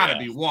there's got to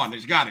be one.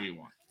 There's got to be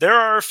one. There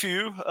are a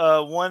few.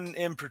 One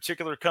in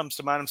particular comes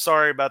to mind. I'm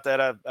sorry about that.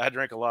 I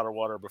drank a lot of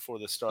water before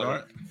this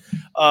started.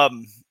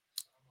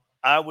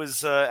 I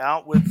was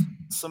out with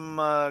some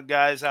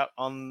guys out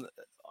on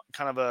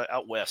kind of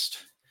out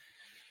west.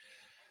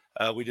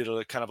 We did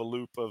a kind of a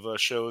loop of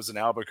shows in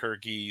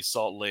Albuquerque,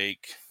 Salt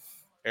Lake,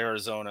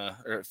 Arizona,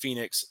 or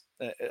Phoenix.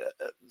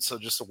 So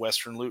just a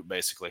Western loop,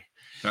 basically.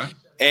 Okay.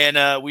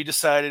 And we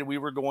decided we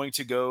were going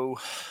to go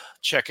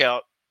check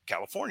out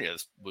California.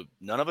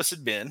 None of us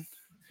had been.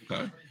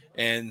 Okay.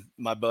 And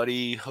my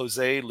buddy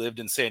Jose lived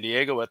in San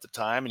Diego at the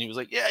time, and he was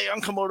like, "Yeah, y'all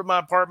can come over to my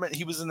apartment."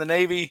 He was in the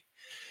Navy.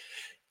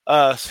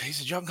 So he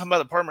said, "Y'all can come by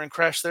the apartment and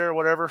crash there or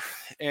whatever."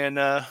 And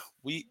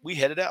we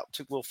headed out.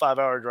 Took a little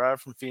 5-hour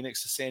drive from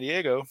Phoenix to San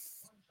Diego.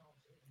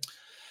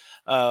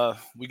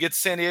 We get to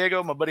San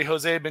Diego. My buddy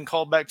Jose had been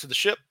called back to the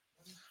ship.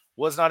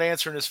 Was not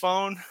answering his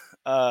phone.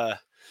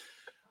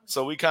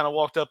 So we kind of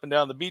walked up and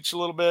down the beach a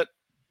little bit.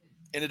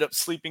 Ended up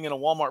sleeping in a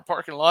Walmart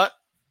parking lot.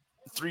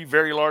 3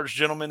 very large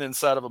gentlemen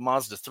inside of a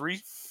Mazda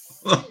 3.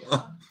 So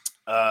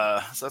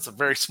that's a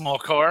very small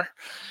car.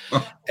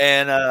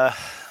 And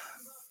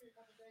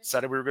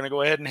decided we were going to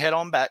go ahead and head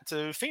on back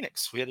to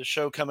Phoenix. We had a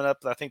show coming up,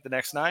 I think, the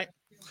next night.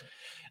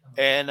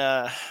 And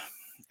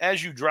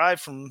as you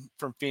drive from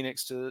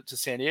Phoenix to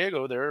San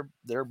Diego, there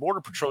are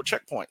Border Patrol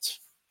checkpoints.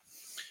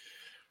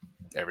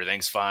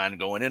 Everything's fine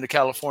going into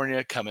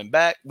California, coming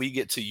back. We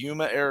get to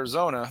Yuma,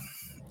 Arizona,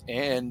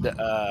 and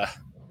the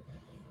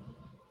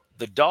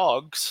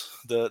dogs,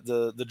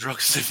 the drug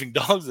sniffing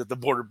dogs that the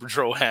Border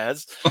Patrol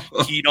has,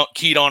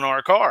 keyed on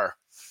our car.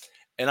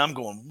 And I'm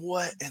going,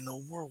 what in the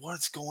world?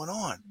 What's going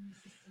on?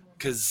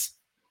 Because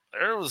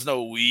there was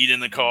no weed in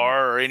the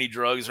car or any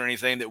drugs or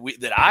anything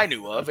that I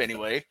knew of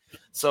anyway.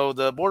 So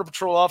the Border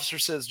Patrol officer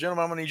says,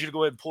 "Gentlemen, I'm going to need you to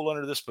go ahead and pull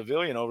under this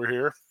pavilion over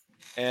here."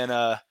 And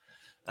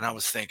I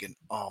was thinking,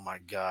 oh my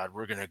God,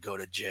 we're going to go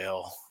to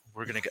jail.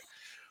 We're going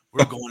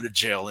to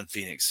jail in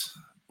Phoenix.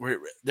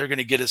 They're going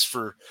to get us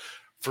for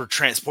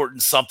transporting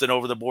something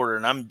over the border.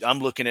 And I'm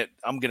going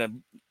to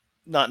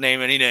not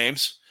name any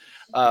names.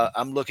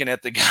 I'm looking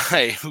at the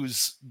guy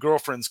whose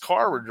girlfriend's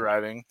car we're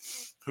driving,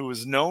 who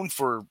is known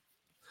for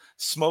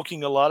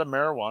smoking a lot of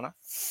marijuana.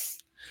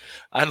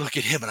 I look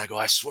at him and I go,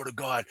 "I swear to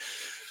God,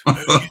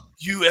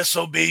 you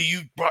SOB,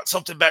 you brought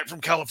something back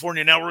from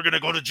California. Now we're going to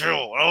go to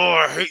jail. Oh,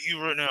 I hate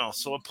you right now."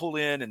 So I pull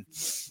in and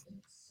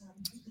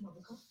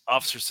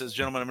officer says,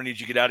 "Gentlemen, I'm going to need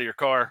you to get out of your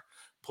car,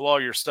 pull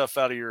all your stuff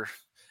out of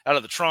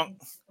the trunk,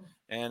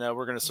 and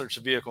we're going to search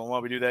the vehicle. And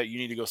while we do that, you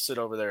need to go sit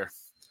over there."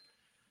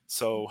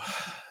 So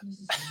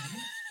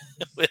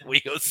we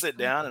go sit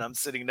down, and I'm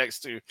sitting next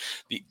to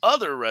the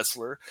other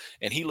wrestler,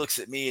 and he looks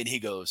at me and he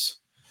goes,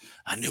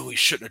 "I knew we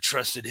shouldn't have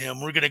trusted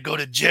him. We're going to go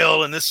to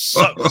jail, and this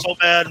sucks so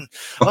bad. And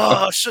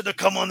I shouldn't have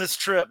come on this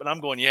trip." And I'm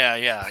going,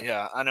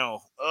 yeah, I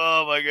know.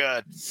 Oh, my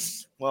God.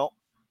 Well,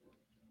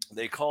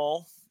 they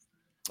call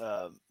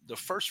the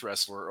first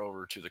wrestler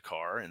over to the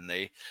car, and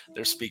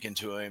they're speaking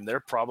to him. They're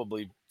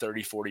probably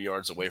 30, 40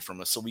 yards away from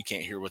us, so we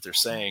can't hear what they're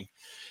saying.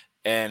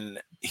 And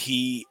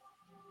he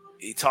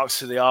talks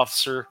to the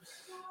officer,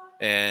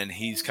 and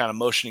he's kind of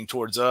motioning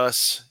towards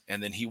us,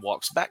 and then he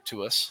walks back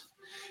to us.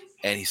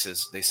 And he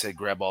says, they said,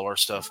 "Grab all our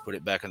stuff, put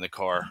it back in the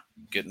car,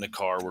 get in the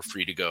car, we're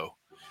free to go."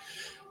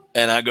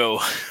 And I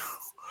go,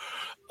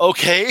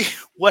 "Okay,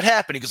 what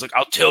happened?" He goes,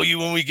 "I'll tell you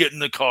when we get in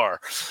the car."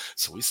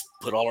 So we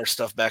put all our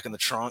stuff back in the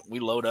trunk.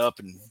 We load up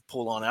and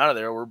pull on out of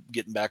there. We're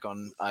getting back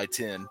on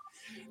I-10.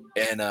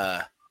 And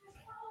I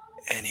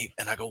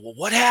go, "Well,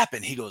 what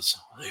happened?" He goes,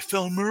 "They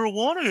found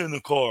marijuana in the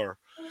car."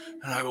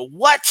 And I go,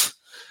 "What?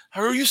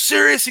 Are you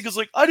serious?" He goes,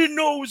 "I didn't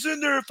know it was in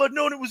there. If I'd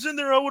known it was in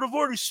there, I would have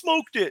already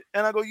smoked it."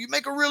 And I go, "You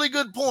make a really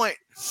good point."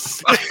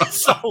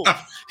 So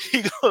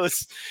he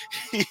goes,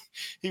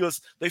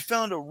 "They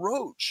found a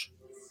roach."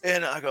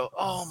 And I go,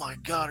 "Oh my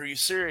God, are you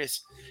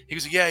serious?" He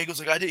goes, "Yeah." He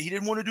goes, "I did. He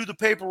didn't want to do the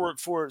paperwork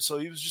for it, so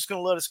he was just going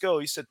to let us go.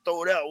 He said,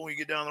 'Throw it out when we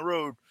get down the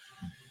road.'"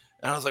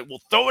 And I was like, "Well,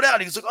 throw it out."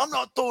 He goes, "I'm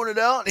not throwing it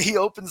out." And he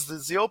opens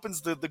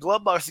the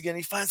glove box again.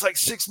 He finds like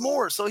 6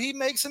 more. So he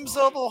makes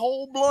himself a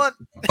whole blunt,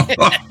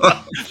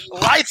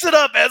 lights it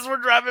up as we're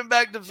driving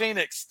back to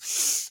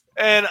Phoenix.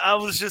 And I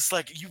was just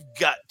like, "You've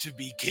got to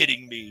be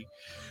kidding me."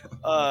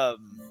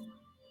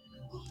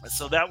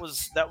 So that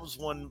was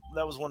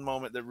one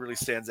moment that really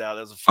stands out.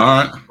 That was a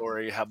funny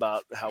story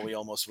about how we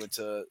almost went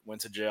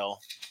to jail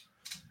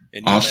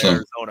in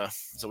Arizona.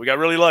 So we got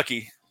really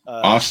lucky.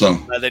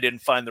 Awesome. They didn't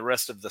find the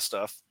rest of the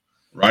stuff.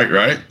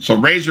 Right. So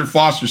Razor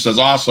Foster says,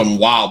 "Awesome.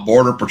 Wow.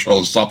 Border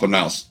Patrol is something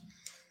else."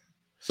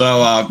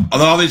 So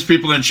all these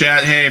people in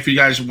chat, hey, if you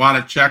guys want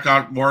to check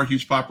out more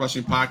Huge Pop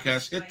Wrestling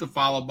Podcast, hit the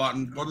follow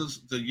button. Go to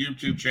the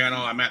YouTube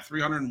channel. I'm at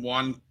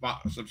 301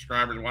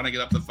 subscribers. I want to get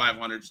up to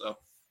 500. So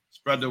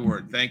spread the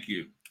word. Thank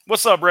you.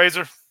 What's up,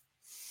 Razor?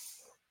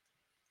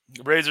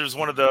 Razor is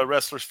one of the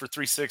wrestlers for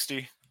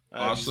 360.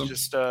 Awesome.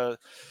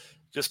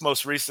 Just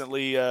most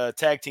recently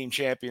tag team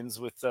champions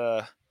with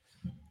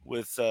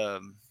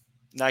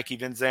Nike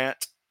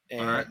Vincent,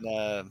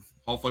 and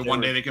hopefully one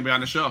day they can be on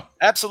the show.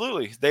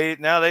 Absolutely. They've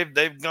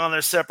gone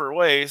their separate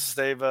ways.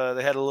 They had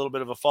a little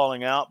bit of a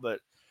falling out, but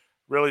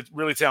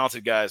really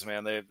talented guys,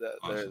 man. They're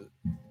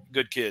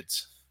good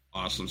kids.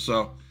 Awesome.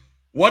 So,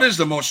 what is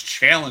the most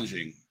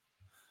challenging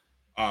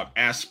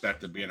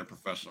aspect of being a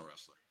professional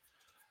wrestler?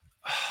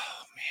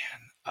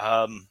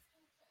 Oh man,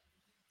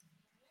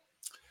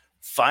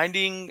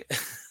 finding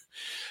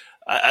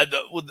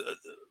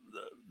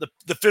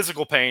the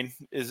physical pain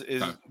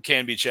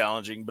can be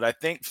challenging, but I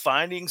think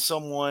finding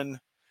someone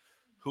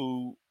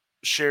who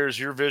shares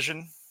your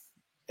vision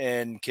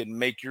and can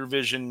make your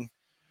vision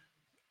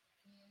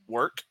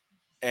work,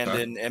 and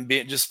Okay. then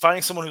just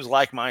finding someone who's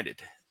like-minded,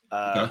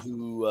 Okay.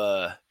 who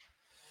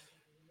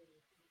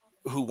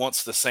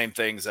wants the same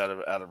things out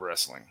of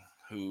wrestling.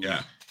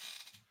 Yeah.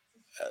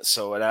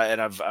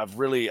 I've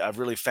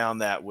really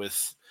found that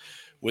with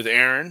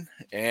Aaron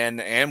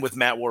and with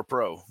Matt War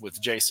Pro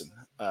with Jason.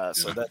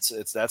 So Yeah.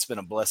 that's been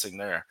a blessing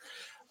there.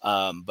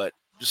 But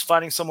just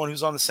finding someone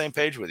who's on the same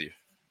page with you,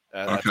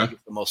 I Okay. think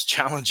it's the most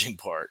challenging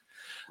part.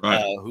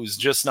 Right. Who's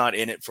just not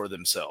in it for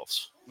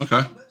themselves.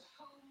 Okay.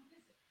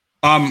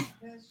 Um,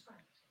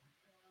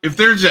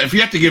 if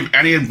you have to give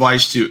any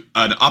advice to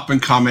an up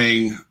and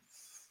coming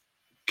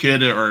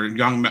kid or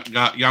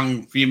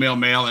young female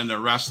male into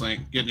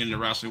wrestling, getting into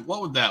wrestling,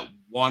 what would that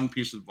one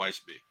piece of advice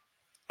be?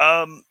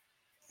 Um,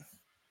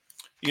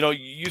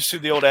 used to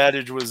the old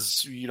adage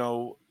was,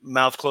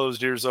 mouth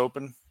closed, ears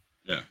open.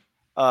 Yeah.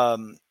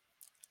 Um,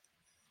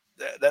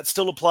 that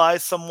still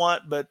applies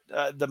somewhat, but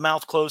the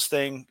mouth closed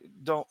thing,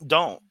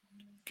 don't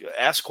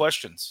ask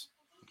questions.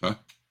 Okay.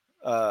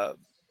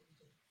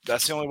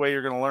 That's the only way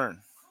you're going to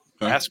learn.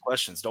 Okay. Ask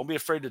questions. Don't be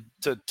afraid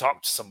to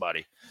talk to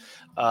somebody.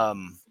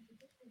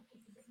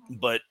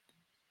 But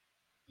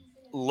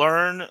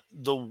learn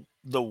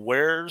the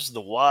wheres,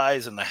 the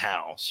whys, and the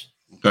hows.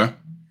 Okay.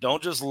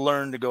 Don't just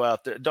learn to go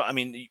out there.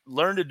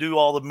 Learn to do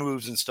all the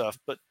moves and stuff,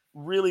 but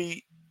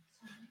really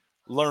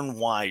learn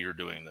why you're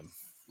doing them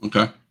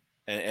Okay.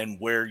 and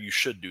where you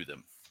should do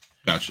them.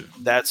 Gotcha.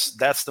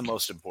 That's the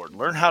most important.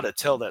 Learn how to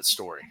tell that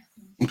story.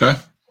 Okay.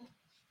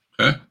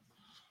 Okay.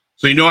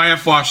 So I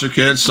have foster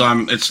kids,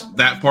 so it's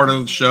that part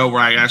of the show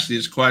where I ask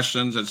these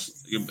questions.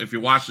 If you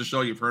watch the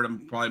show, you've heard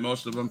them, probably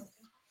most of them.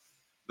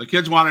 The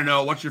kids want to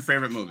know, what's your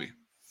favorite movie?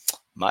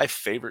 My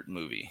favorite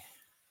movie,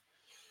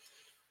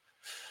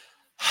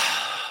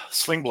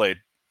 Sling Blade.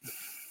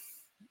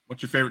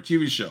 What's your favorite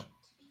TV show?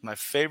 My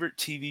favorite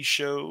TV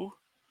show,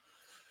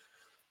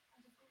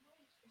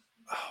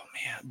 oh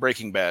man,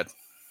 Breaking Bad.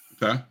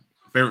 Okay.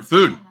 Favorite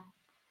food?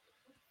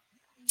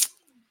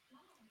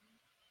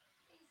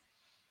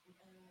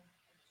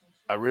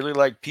 I really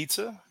like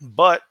pizza,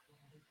 but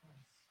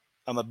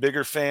I'm a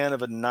bigger fan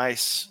of a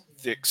nice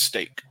thick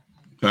steak.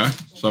 Okay.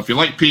 So if you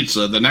like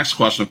pizza, the next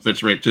question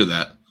fits right to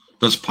that.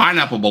 Does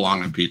pineapple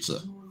belong in pizza?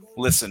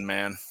 Listen,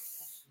 man.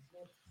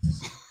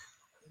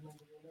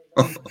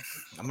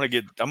 I'm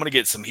gonna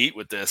get some heat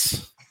with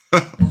this.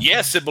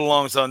 Yes, it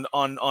belongs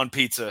on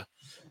pizza.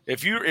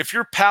 If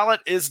your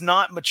palate is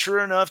not mature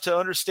enough to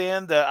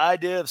understand the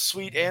idea of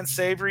sweet and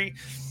savory,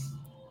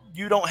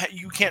 you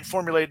can't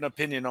formulate an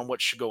opinion on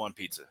what should go on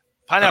pizza.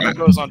 Pineapple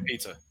goes on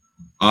pizza.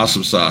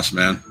 Awesome sauce,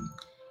 man.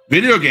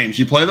 Video games,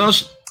 you play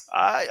those?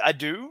 I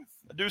do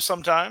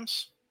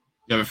sometimes.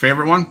 You have a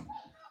favorite one?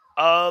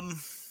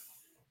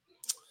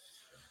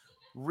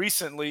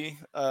 Recently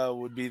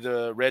would be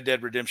the Red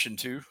Dead Redemption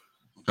 2.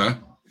 Okay.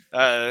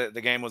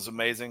 The game was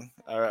amazing.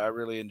 I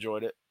really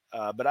enjoyed it.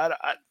 But I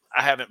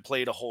haven't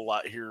played a whole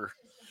lot here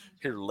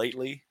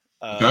lately.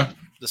 Okay.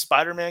 The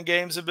Spider-Man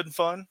games have been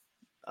fun.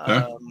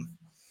 Okay.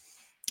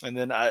 And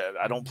then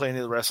I don't play any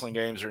of the wrestling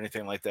games or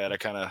anything like that. I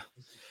kind of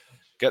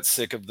got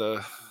sick of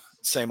the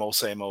same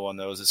old on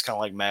those. It's kind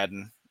of like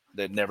Madden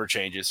that never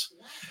changes.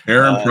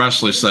 Aaron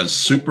Presley says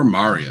Super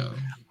Mario.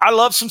 I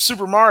love some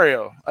Super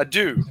Mario. I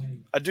do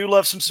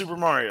love some Super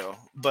Mario,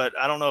 but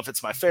I don't know if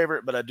it's my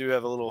favorite, but I do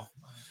have a little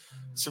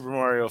Super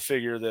Mario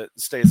figure that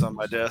stays on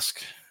my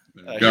desk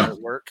here at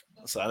work.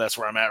 So that's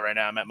where I'm at right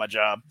now. I'm at my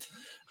job.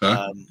 Okay.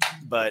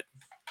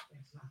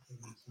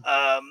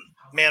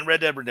 Man,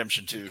 Red Dead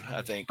Redemption 2,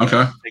 I think,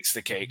 takes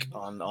the cake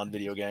on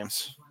video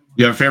games.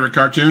 You have a favorite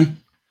cartoon?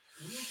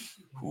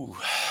 Ooh,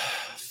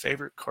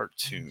 favorite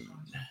cartoon.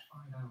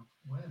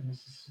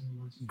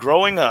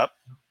 Growing up,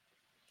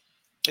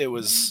 it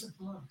was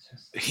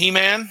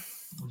He-Man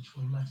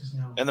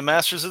and the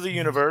Masters of the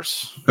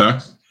Universe,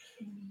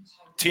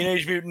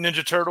 Teenage Mutant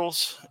Ninja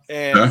Turtles,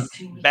 and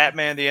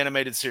Batman the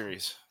Animated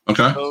Series.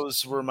 Okay.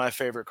 Those were my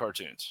favorite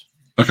cartoons.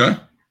 Okay.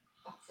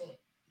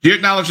 Do you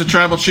acknowledge the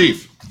tribal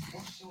chief?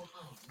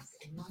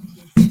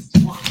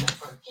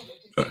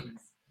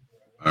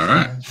 All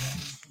right.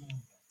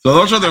 So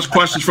those are those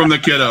questions from the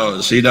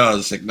kiddos. He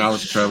does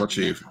acknowledge the tribal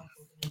chief.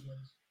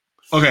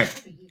 Okay.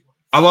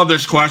 I love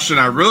this question.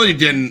 I really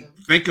didn't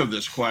think of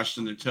this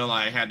question until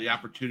I had the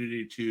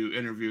opportunity to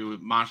interview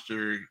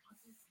Monster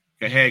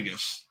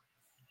Cahagas.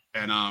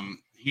 And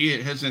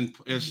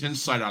his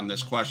insight on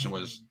this question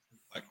was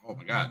like, oh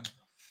my God.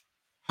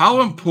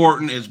 How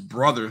important is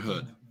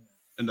brotherhood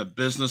in the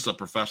business of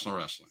professional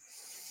wrestling?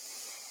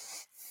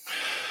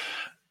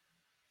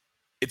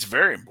 It's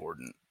very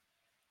important.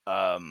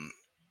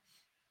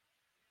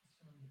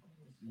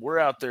 We're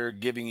out there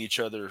giving each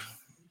other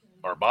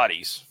our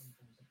bodies,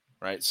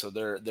 right? So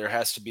there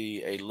has to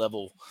be a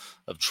level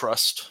of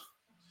trust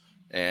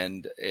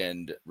and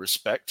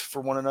respect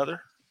for one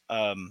another.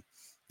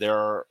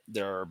 There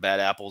are bad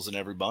apples in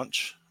every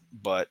bunch,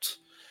 but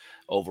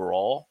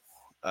overall,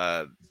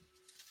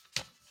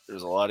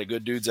 there's a lot of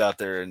good dudes out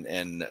there,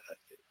 and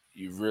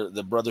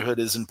the brotherhood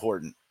is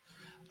important.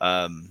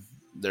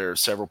 There are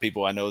several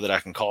people I know that I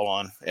can call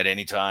on at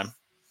any time,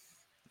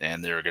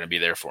 and they're going to be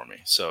there for me.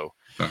 So,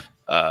 Okay.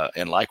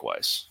 And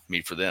likewise,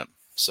 me for them.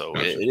 So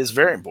Gotcha. it is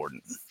very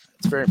important.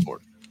 It's very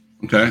important.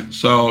 Okay.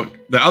 So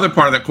the other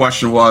part of that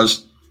question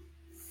was,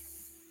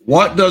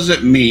 what does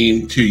it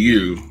mean to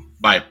you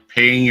by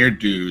paying your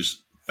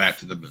dues back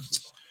to the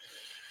business?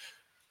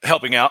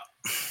 Helping out.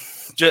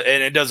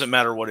 And it doesn't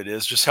matter what it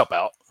is, just help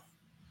out.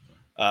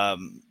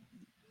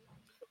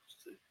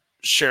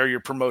 Share your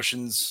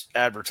promotions,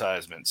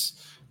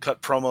 advertisements,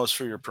 cut promos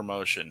for your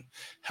promotion,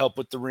 help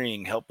with the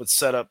ring, help with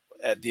setup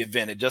at the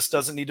event. It just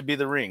doesn't need to be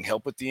the ring.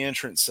 Help with the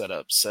entrance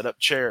setup, set up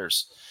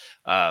chairs,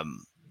 help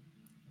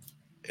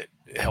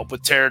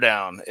with tear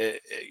down. I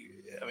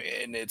mean,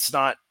 and it's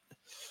not,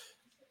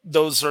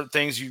 those are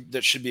things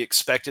that should be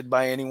expected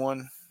by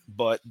anyone,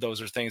 but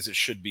those are things that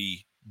should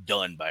be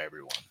done by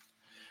everyone.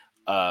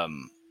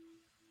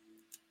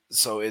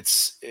 So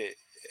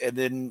and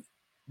then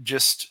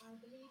just,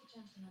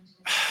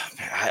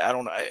 I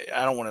don't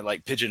want to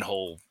like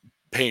pigeonhole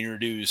paying your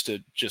dues to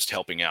just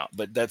helping out,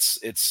 but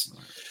it's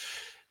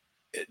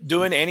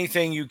doing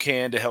anything you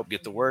can to help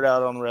get the word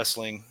out on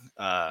wrestling,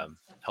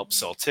 help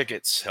sell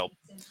tickets, help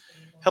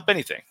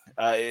anything.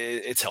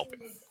 It's helping,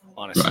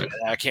 honestly.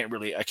 Right. I can't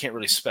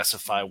really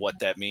specify what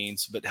that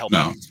means, but help No.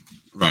 out.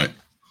 Right.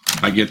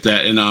 I get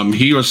that. And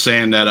he was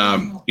saying that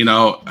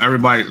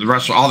everybody, the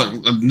wrestler, all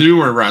the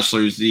newer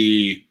wrestlers,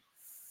 the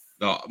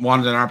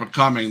ones that are up and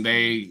coming,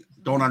 they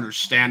don't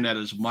understand that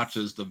as much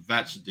as the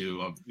vets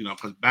do.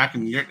 Because back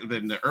in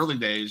the early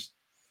days,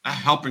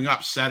 helping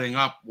up, setting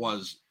up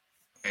was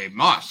a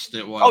must.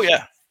 It was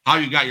how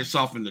you got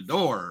yourself in the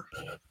door,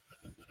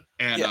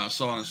 and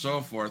so on and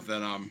so forth.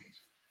 And I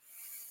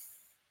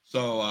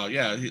thought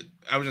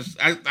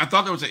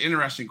that was an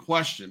interesting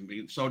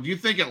question. So, do you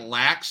think it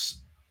lacks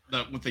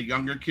with the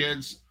younger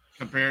kids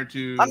compared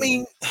to? I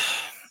mean,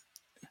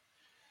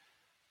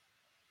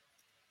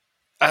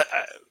 I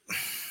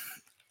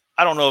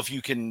don't know if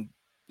you can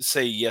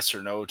say yes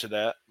or no to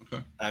that.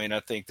 Okay. I mean,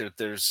 I think that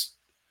there's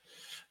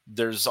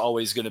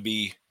always going to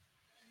be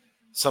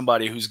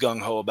somebody who's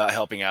gung-ho about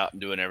helping out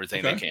and doing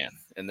everything they can.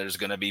 And there's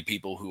going to be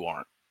people who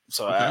aren't.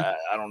 So I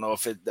don't know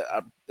if it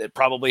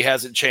probably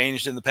hasn't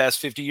changed in the past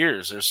 50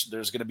 years.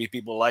 There's going to be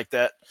people like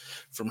that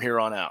from here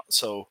on out.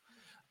 So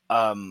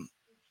I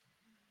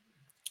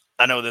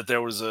know that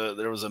there was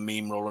a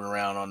meme rolling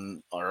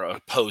around or a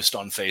post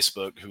on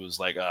Facebook who was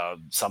like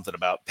something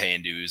about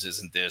paying dues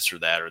isn't this or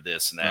that or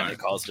this and that. Right. And it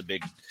caused a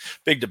big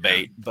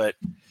debate, but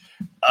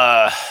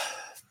I'm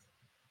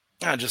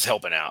just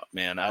helping out,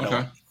 man. I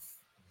don't.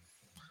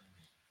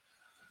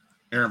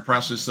 Aaron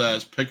Presley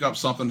says, pick up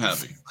something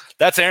heavy.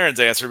 That's Aaron's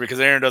answer because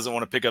Aaron doesn't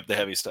want to pick up the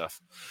heavy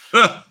stuff.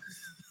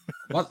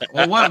 What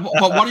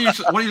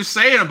are you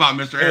saying about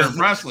Mr. Aaron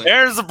Presley?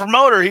 Aaron's the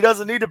promoter. He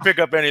doesn't need to pick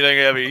up anything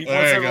heavy. He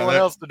wants everyone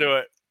else to do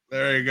it.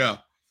 There you go.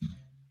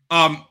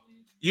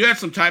 You had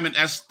some time in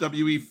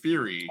SWE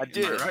Fury. I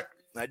did. Right?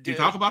 I did. Can you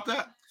talk about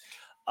that?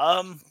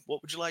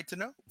 What would you like to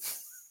know?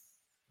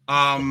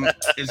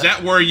 Is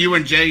that where you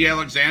and Jay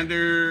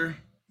Alexander?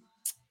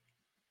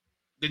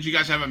 Did you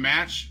guys have a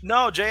match?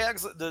 No,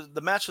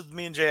 the match with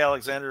me and Jay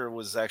Alexander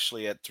was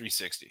actually at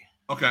 360.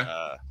 Okay.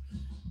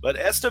 But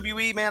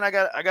SWE, man, I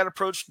got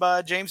approached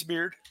by James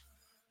Beard,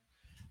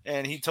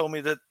 and he told me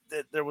that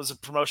there was a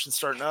promotion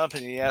starting up,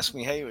 and he asked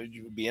me, "Hey, would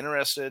you be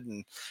interested?"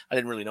 And I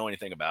didn't really know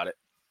anything about it.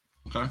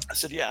 Okay. I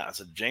said, "Yeah." I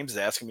said, "James is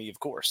asking me, of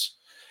course."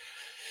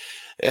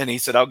 And he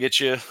said, "I'll get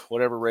you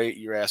whatever rate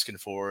you're asking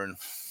for," and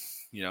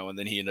and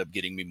then he ended up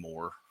getting me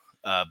more.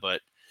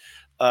 But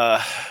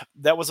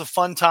that was a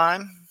fun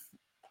time.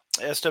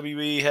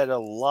 SWE had a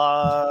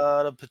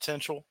lot of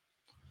potential.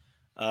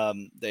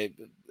 They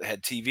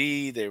had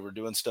TV. They were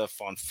doing stuff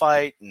on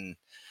Fight and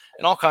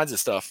all kinds of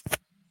stuff.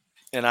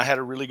 And I had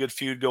a really good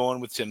feud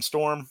going with Tim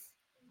Storm.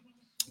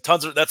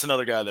 That's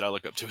another guy that I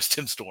look up to is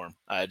Tim Storm.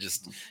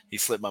 He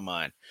slipped my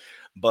mind,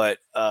 but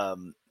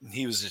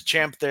he was a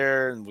champ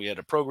there, and we had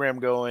a program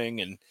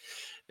going, and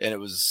it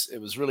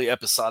was really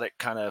episodic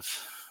kind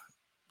of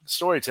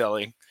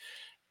storytelling,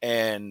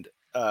 and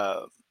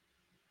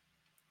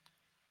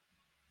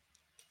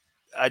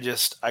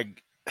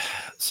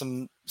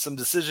some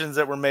decisions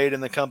that were made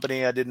in the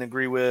company I didn't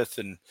agree with,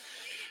 and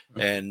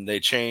they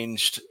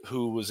changed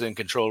who was in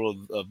control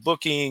of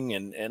booking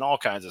and all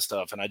kinds of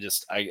stuff. And I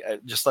just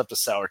left a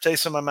sour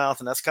taste in my mouth.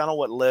 And that's kind of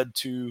what led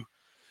to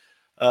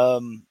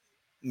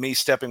me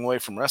stepping away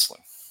from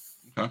wrestling.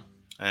 Okay.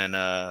 And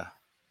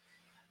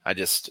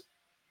it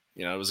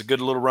was a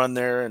good little run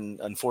there. And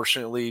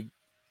unfortunately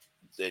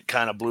it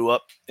kind of blew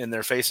up in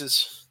their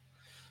faces.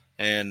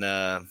 And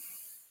I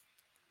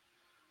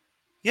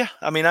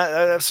mean, I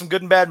have some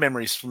good and bad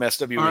memories from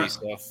SWE. Right.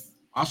 So.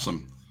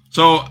 Awesome.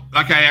 So,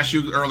 like I asked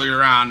you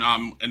earlier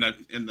on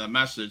in the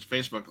message,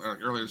 Facebook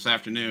earlier this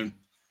afternoon,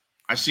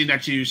 I see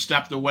that you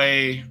stepped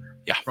away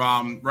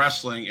from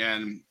wrestling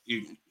and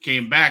you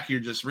came back here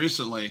just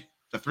recently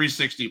to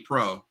 360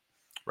 Pro.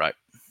 Right.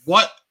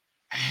 What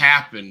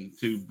happened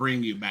to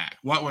bring you back?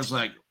 What was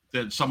like?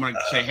 Did someone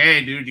say,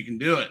 "Hey, dude, you can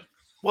do it"?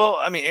 Well,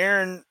 I mean,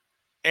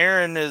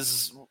 Aaron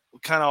is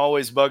kind of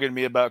always bugging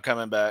me about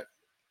coming back.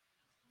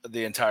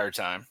 the entire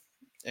time,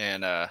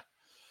 and I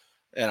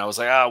was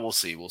like, we'll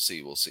see.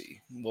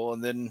 Well,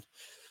 and then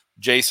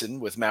Jason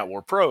with Matt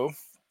War Pro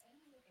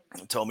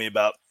told me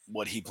about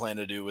what he planned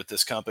to do with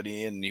this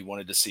company, and he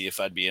wanted to see if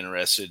I'd be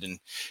interested. And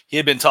he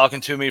had been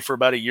talking to me for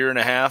about a year and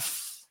a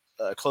half,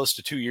 close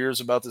to 2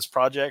 years, about this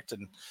project,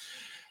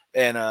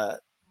 and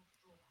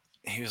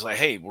he was like,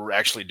 "Hey, we're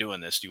actually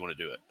doing this. Do you want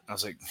to do it?" I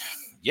was like,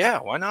 "Yeah,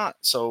 why not?"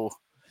 So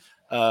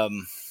it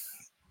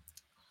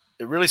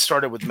really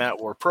started with Matt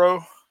War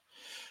Pro,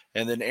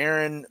 and then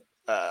Aaron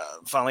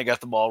finally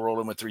got the ball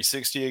rolling with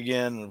 360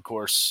 again. And of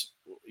course,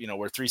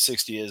 where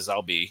 360 is,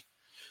 I'll be.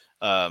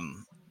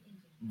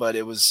 But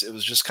it was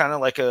just kind of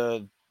like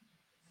the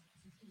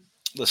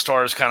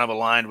stars kind of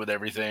aligned with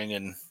everything,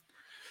 and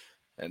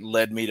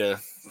led me to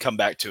come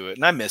back to it.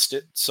 And I missed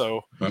it,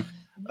 so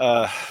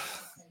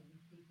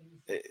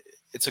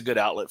it's a good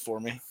outlet for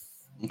me,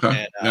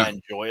 and I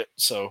enjoy it.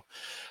 So,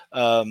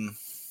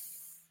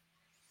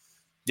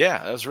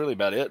 yeah, that was really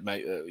about it.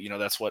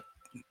 That's what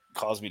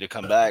caused me to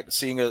come back.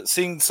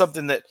 Seeing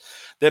something that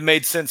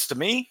made sense to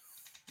me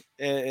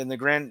in the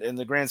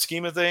grand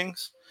scheme of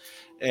things,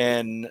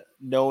 and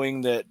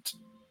knowing that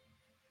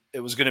it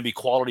was going to be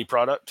quality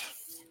product.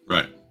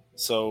 Right.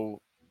 So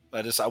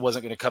I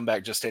wasn't going to come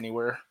back just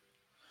anywhere.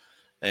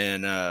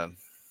 And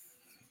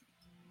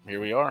here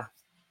we are.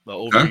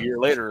 Well, over a year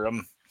later,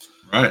 I'm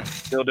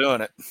still doing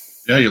it.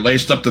 Yeah, you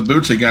laced up the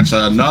boots against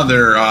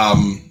another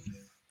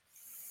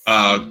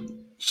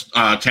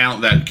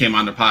talent that came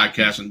on the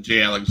podcast, and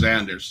Jay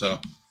Alexander. So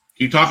can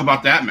you talk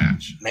about that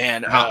match?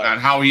 Man, and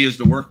how he is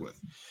to work with?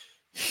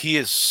 He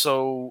is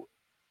so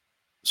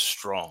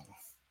strong.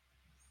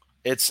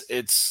 It's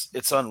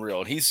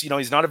unreal.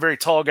 He's not a very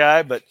tall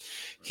guy, but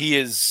he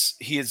is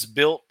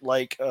built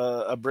like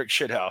a brick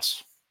shit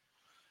house,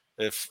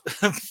 if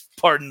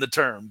pardon the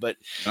term. But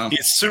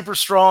he's super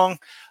strong.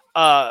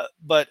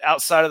 But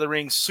outside of the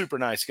ring, super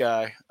nice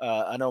guy.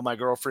 I know my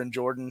girlfriend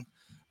Jordan.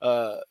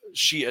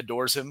 She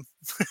adores him.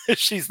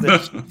 she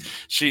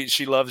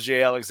loves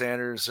Jay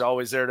Alexander. She's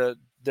always there to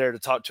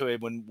talk to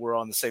him when we're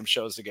on the same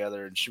shows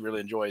together, and she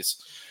really enjoys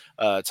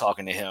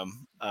talking to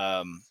him.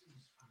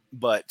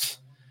 But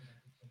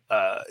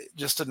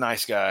just a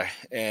nice guy,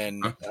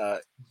 and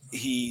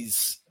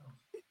he's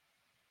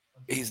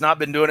not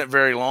been doing it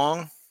very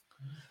long,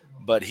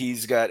 but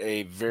he's got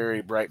a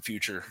very bright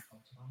future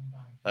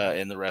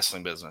in the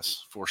wrestling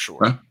business for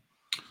sure. Okay.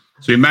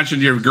 So you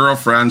mentioned your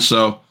girlfriend.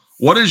 So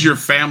what does your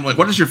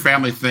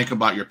family think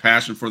about your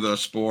passion for the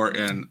sport,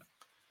 and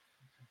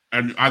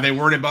are they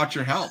worried about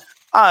your health?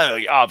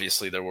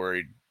 Obviously they're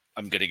worried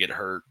I'm going to get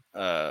hurt.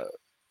 I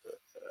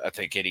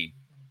think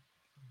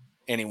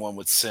anyone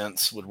with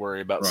sense would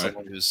worry about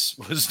someone who's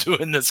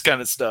doing this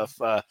kind of stuff.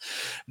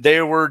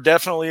 They were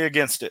definitely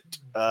against it,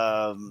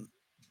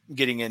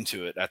 getting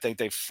into it. I think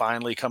they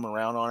finally come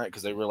around on it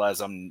because they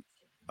realize I'm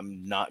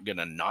not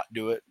gonna not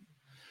do it.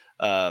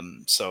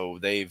 So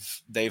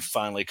they've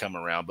finally come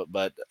around.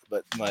 But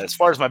as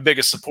far as my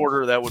biggest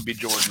supporter, that would be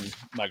Jordan,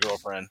 my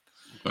girlfriend,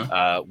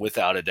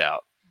 without a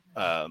doubt.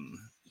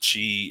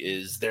 She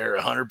is there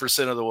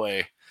 100% of the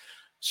way.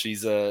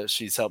 She's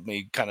helped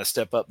me kind of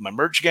step up my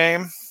merch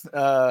game,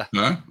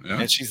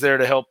 and she's there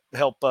to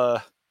help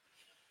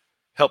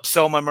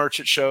sell my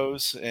merch at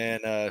shows.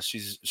 And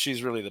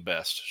she's really the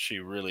best. She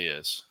really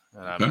is,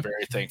 and I'm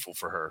very thankful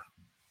for her.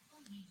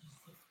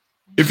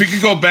 If you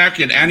could go back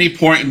at any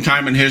point in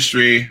time in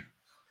history,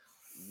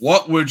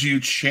 what would you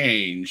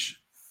change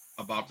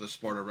about the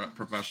sport of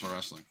professional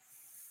wrestling?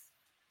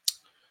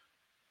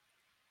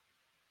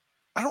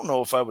 I don't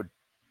know if I would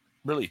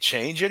really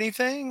change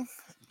anything.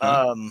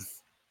 I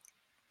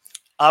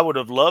would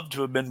have loved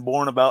to have been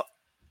born about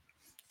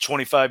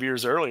 25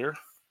 years earlier.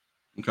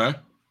 Okay.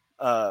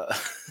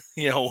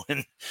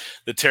 When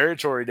the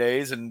territory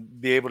days,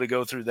 and be able to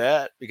go through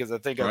that, because I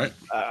think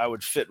I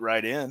would fit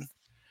right in.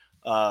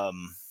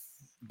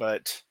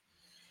 But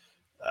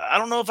I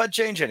don't know if I'd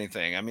change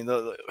anything. I mean,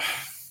 the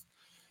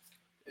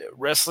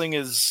wrestling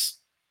is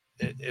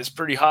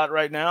pretty hot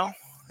right now,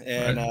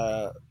 and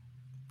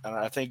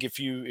I think if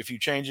you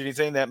change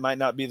anything, that might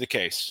not be the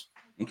case.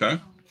 Okay.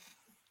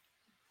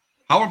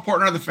 How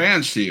important are the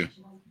fans to you?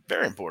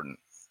 Very important.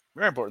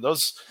 Very important.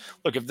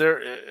 If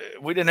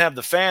we didn't have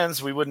the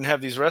fans, we wouldn't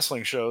have these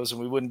wrestling shows, and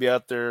we wouldn't be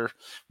out there.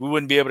 We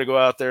wouldn't be able to go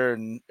out there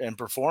and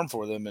perform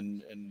for them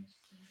and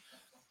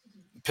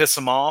piss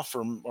them off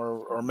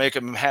or make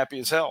them happy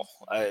as hell.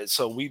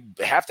 So we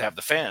have to have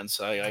the fans.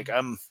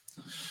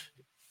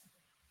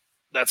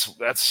 That's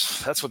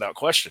without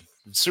question.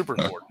 It's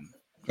super important.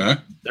 Okay.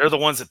 They're the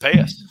ones that pay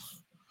us.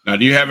 Now,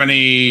 do you have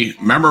any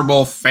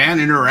memorable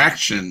fan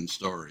interaction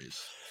stories?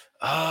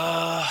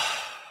 A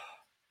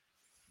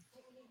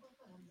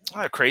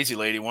crazy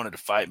lady wanted to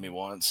fight me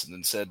once, and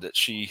then said that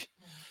she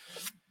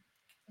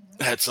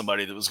had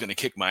somebody that was going to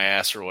kick my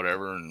ass or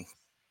whatever. And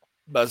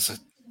I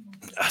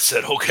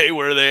said, okay,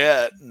 where are they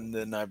at? And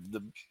then I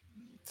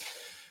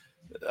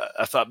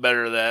thought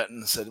better of that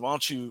and said, why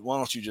don't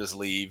you just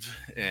leave?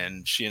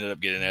 And she ended up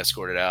getting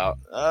escorted out.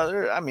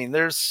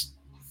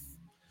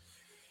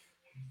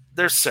 There's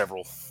there's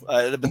several,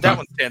 but that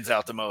one stands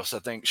out the most. I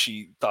think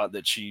she thought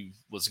that she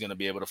was going to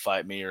be able to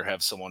fight me or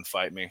have someone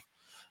fight me.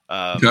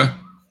 Okay.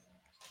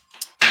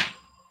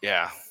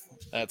 Yeah,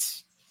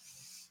 that's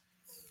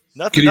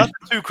nothing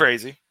too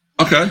crazy.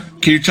 Okay.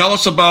 Can you tell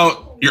us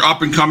about your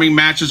up and coming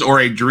matches or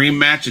a dream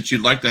match that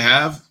you'd like to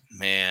have?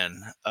 Man,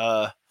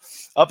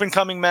 up and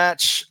coming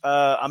match.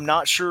 I'm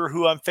not sure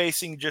who I'm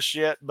facing just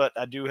yet, but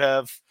I do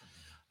have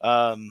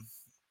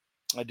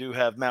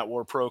Matt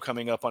War Pro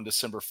coming up on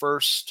December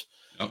 1st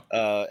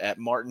at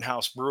Martin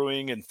House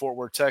Brewing in Fort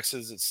Worth,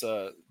 Texas. It's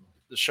the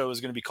show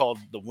is going to be called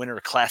the Winter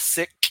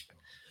Classic.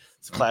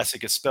 It's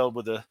classic is spelled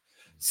with a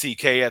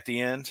CK at the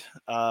end.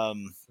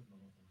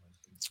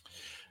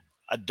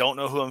 I don't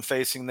know who I'm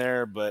facing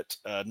there, but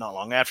not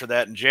long after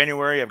that in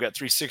January, I've got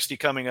 360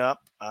 coming up.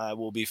 I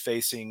will be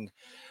facing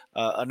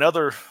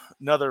another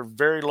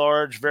very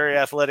large, very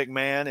athletic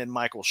man in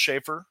Michael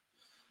Schaefer.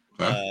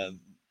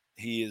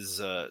 He is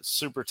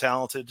super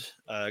talented.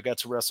 I got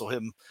to wrestle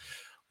him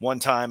one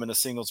time in a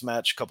singles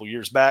match a couple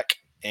years back,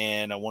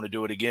 and I want to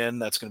do it again.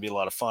 That's going to be a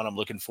lot of fun. I'm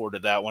looking forward to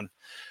that one.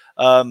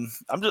 I'm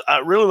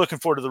really looking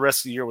forward to the rest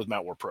of the year with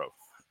Matt War Pro.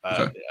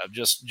 I've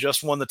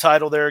just won the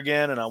title there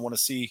again, and I want to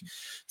see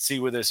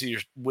where this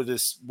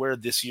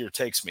year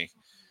takes me.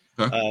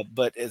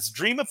 But as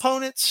dream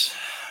opponents,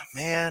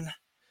 man,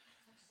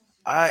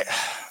 I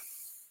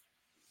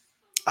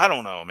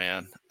don't know,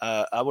 man.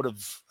 I would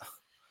have.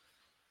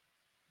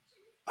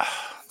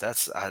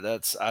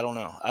 I don't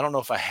know. I don't know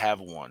if I have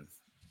one.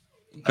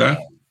 Okay.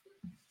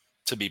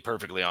 To be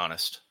perfectly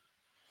honest.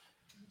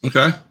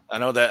 Okay. I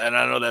know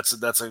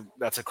that's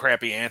a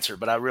crappy answer,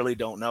 but I really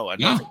don't know.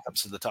 Nothing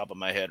comes to the top of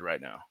my head right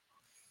now.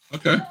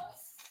 Okay.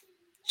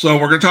 So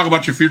we're going to talk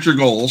about your future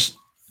goals.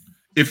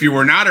 If you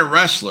were not a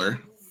wrestler,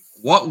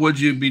 what would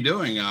you be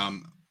doing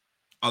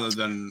other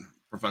than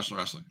professional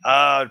wrestling?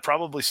 I'd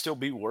probably still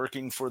be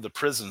working for the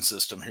prison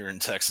system here in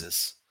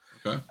Texas.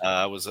 Okay.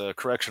 I was a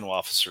correctional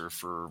officer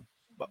for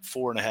about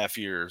 4.5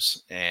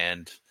 years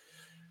and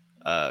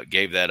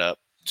gave that up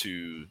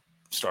to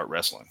start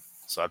wrestling.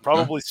 So I'd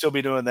probably still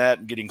be doing that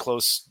and getting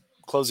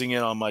closing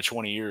in on my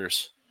 20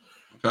 years.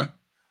 Okay.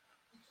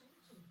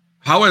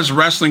 How has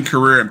wrestling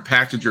career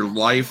impacted your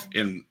life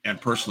and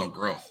personal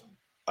growth?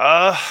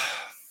 There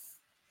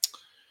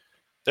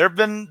have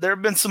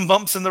been some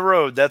bumps in the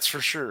road, that's for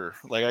sure.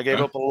 Like I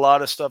gave up a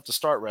lot of stuff to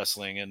start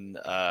wrestling, and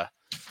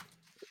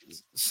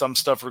some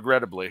stuff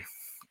regrettably.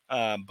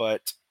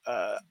 But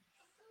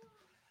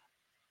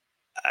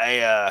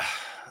I've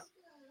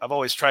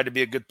always tried to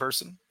be a good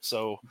person,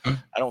 so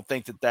I don't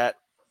think that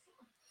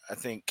I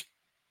think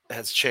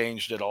has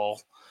changed at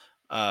all.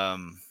 I've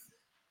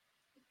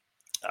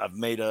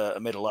made a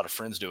lot of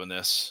friends doing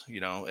this,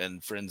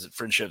 and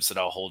friendships that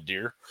I'll hold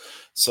dear.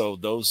 So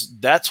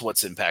that's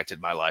what's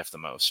impacted my life the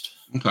most.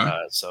 Okay.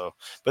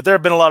 But there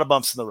have been a lot of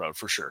bumps in the road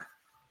for sure.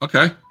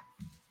 Okay.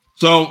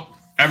 So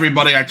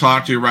everybody I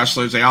talk to,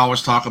 wrestlers, they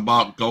always talk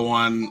about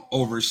going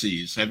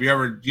overseas. Do you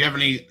have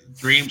any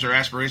dreams or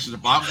aspirations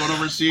about going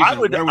overseas? Where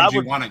would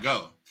you want to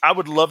go? I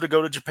would love to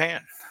go to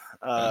Japan.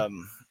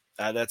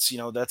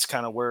 That's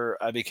kind of where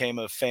I became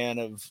a fan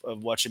of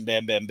watching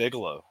Bam Bam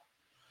Bigelow.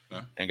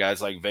 And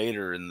guys like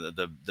Vader and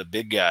the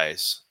big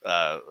guys,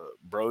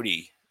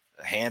 Brody,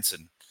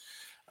 Hansen.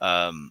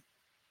 That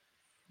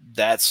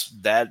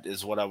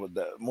is what I would,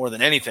 more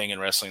than anything in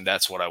wrestling,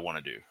 that's what I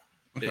want to do.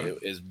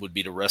 Would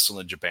be to wrestle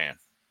in Japan.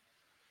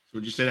 So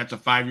would you say that's a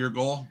 5-year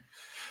goal?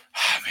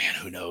 Man,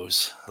 who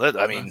knows?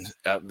 I mean,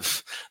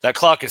 that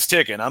clock is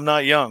ticking. I'm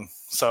not young.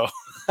 So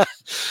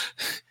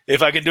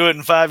if I can do it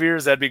in 5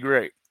 years, that'd be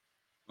great.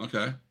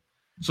 Okay.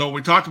 So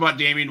we talked about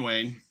Damian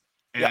Wayne.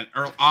 And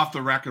off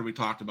the record, we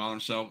talked about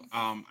him. So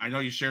I know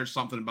you shared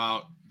something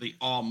about the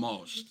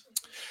almost.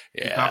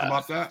 Can you talk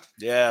about that?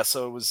 Yeah.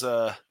 So it was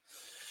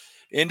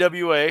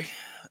NWA.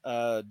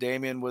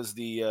 Damian was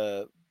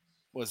the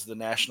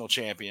national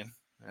champion,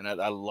 and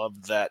I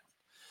loved that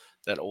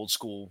old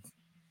school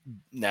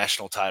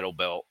national title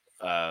belt.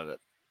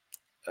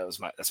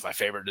 That's my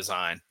favorite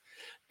design.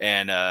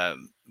 And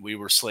we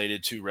were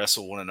slated to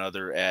wrestle one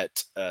another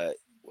at a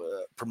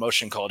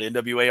promotion called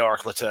NWA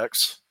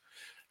Architects.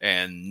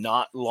 And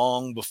not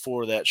long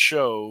before that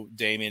show,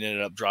 Damian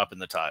ended up dropping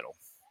the title,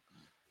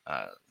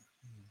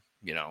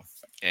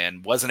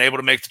 and wasn't able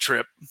to make the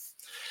trip.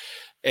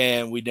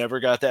 And we never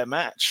got that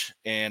match.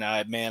 And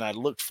I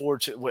looked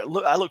forward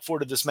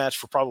to this match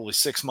for probably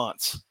 6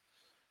 months.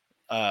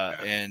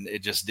 And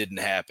it just didn't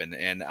happen.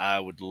 And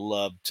I would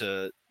love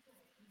to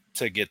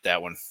get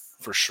that one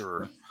for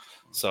sure.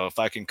 So if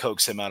I can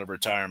coax him out of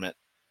retirement,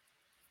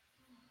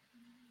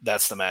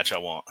 that's the match I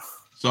want.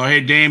 So,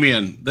 hey,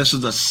 Damian, this is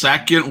the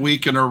second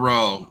week in a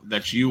row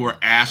that you were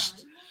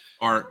asked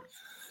or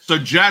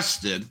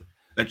suggested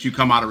that you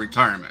come out of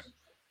retirement.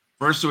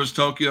 First, it was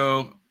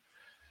Tokyo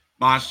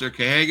Monster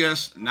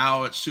Cahagas.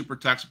 Now it's Super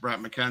Tex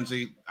Brent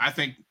McKenzie. I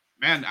think,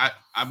 man,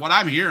 what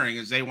I'm hearing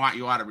is they want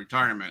you out of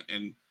retirement.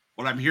 And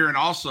what I'm hearing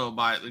also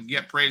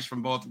get praise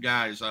from both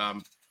guys.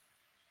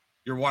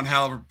 You're one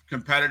hell of a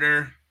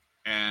competitor,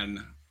 and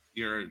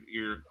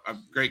You're a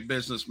great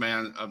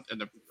businessman in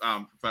the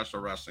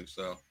professional wrestling.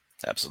 So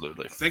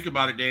Absolutely. think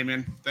about it,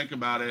 Damien. Think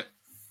about it.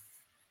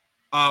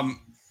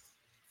 Um,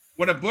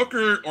 when a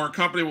booker or a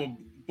company will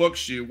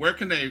books you, where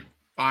can they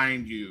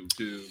find you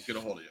to get a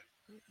hold of you?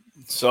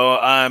 So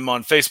I'm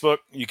on Facebook.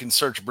 You can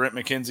search Brent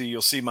McKenzie.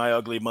 You'll see my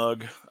ugly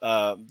mug.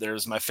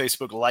 There's my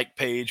Facebook like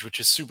page, which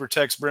is Super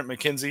Text Brent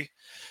McKenzie.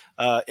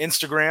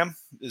 Instagram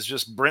is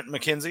just Brent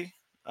McKenzie.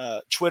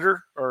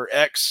 Twitter or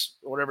X,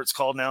 or whatever it's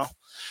called now,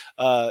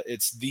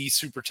 it's the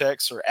Super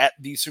Text or at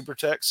the Super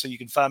Text. So you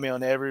can find me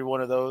on every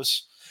one of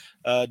those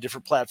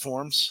different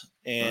platforms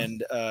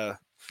and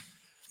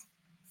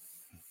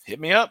hit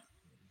me up.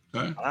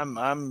 Okay.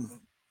 I'm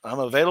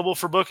available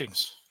for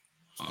bookings.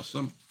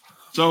 Awesome.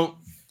 So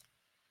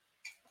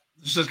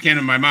this just came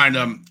to my mind.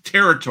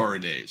 Territory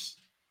days.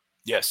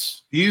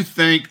 Yes. Do you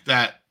think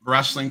that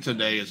wrestling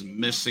today is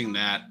missing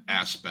that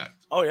aspect?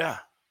 Oh yeah,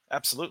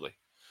 absolutely.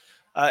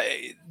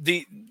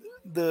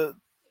 The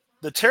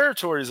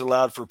territory is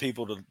allowed for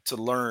people to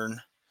learn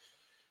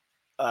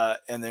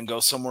and then go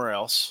somewhere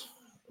else,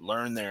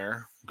 learn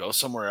there, go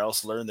somewhere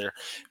else, learn there.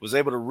 Was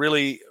able to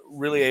really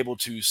able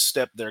to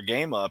step their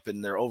game up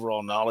in their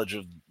overall knowledge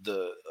of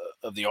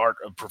the art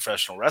of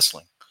professional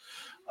wrestling.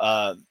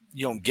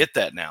 You don't get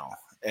that now.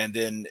 And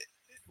then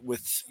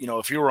with,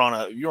 if you're on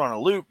a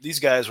loop, these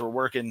guys were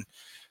working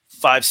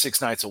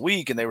 5-6 nights a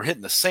week and they were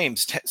hitting the same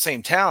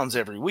towns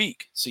every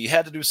week. So you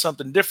had to do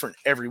something different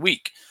every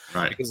week,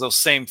 right? Because those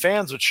same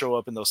fans would show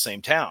up in those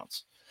same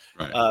towns.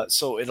 Right.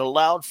 So it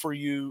allowed for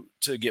you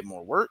to get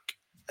more work.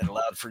 It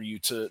allowed for you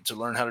to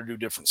learn how to do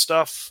different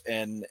stuff.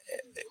 And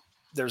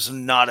there's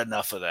not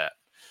enough of that.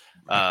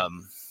 Right.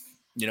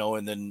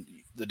 And then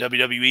the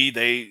WWE,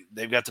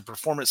 they've got the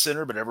Performance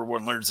Center, but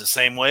everyone learns the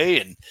same way.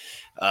 And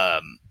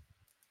I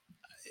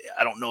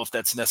don't know if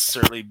that's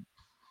necessarily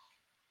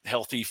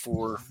healthy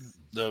for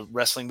the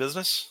wrestling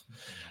business.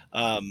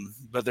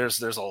 But there's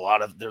a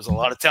lot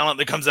of talent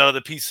that comes out of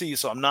the PC.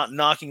 So I'm not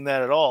knocking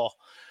that at all.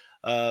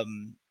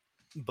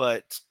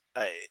 But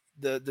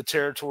the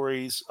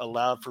territories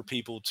allowed for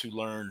people to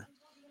learn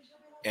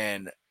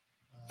and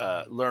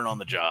learn on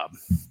the job.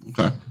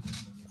 Okay.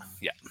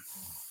 Yeah.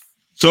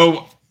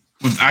 So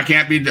I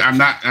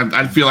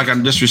feel like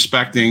I'm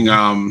disrespecting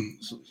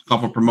a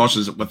couple of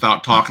promotions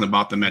without talking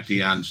about them at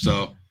the end.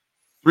 So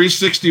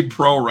 360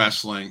 Pro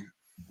Wrestling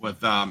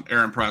with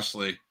Aaron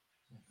Presley.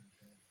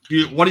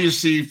 What do you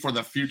see for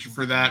the future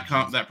for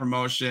that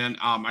promotion?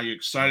 Are you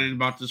excited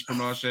about this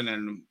promotion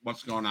and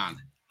what's going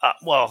on?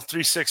 Well,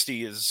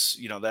 360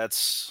 is,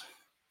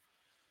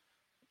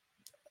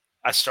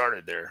 I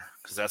started there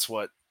because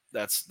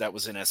that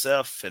was in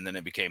SF, and then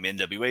it became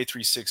NWA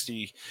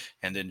 360,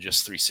 and then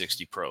just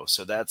 360 Pro.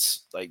 So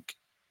that's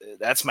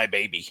my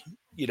baby,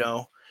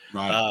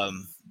 Right.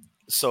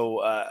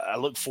 So I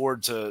look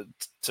forward to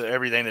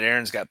everything that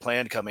Aaron's got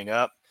planned coming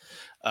up.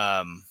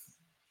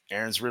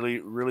 Aaron's really,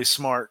 really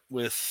smart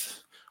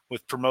with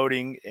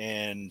promoting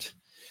and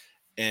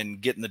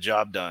getting the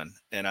job done,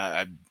 and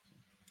I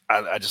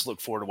just look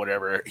forward to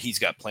whatever he's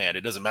got planned.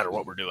 It doesn't matter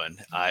what we're doing.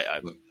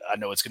 I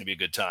know it's going to be a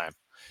good time.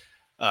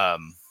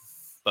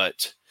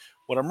 But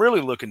what I'm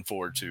really looking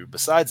forward to,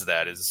 besides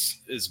that,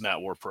 is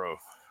Matt War Pro.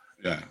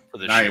 Yeah. For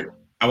this year.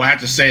 I would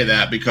have to say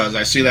that because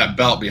I see that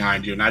belt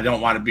behind you, and I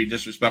don't want to be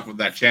disrespectful with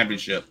that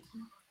championship.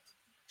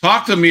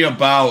 Talk to me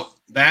about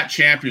that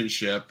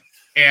championship,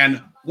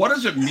 and what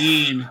does it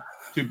mean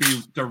to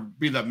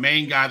be the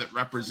main guy that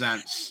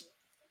represents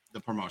the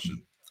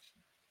promotion?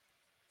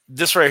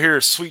 This right here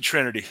is Sweet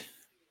Trinity.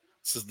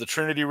 This is the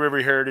Trinity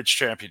River Heritage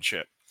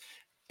Championship.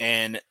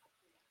 And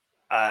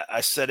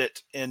I said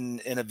it in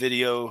a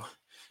video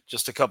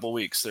just a couple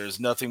weeks. There's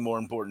nothing more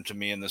important to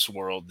me in this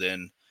world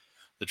than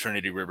the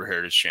Trinity River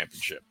Heritage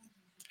Championship.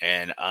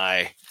 And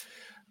I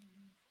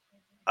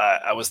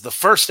was the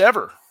first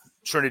ever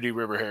Trinity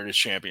River Heritage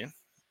Champion.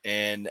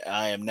 And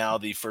I am now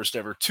the first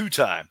ever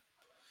 2-time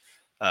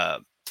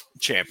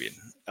champion.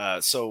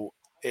 So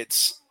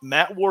it's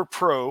Matt War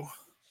Pro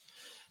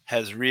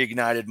has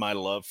reignited my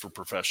love for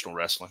professional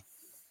wrestling.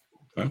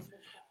 Okay.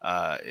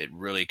 It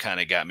really kind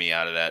of got me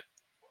out of that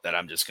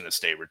I'm just going to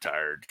stay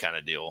retired kind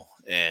of deal.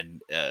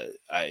 And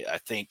I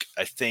think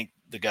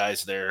the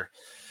guys there,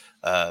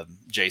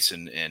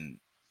 Jason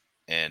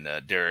and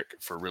Derek,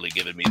 for really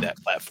giving me that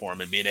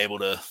platform and being able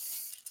to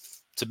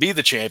be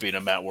the champion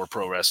of Matt War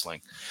Pro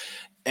Wrestling.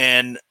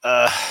 And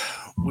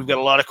we've got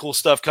a lot of cool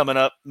stuff coming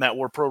up. Matt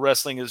War Pro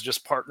Wrestling has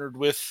just partnered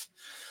with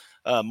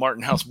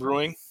Martin House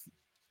Brewing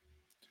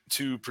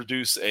to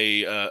produce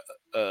an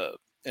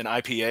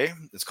IPA.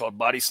 It's called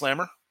Body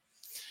Slammer.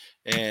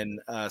 And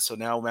so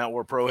now Matt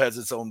War Pro has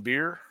its own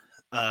beer.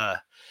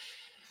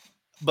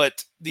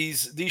 But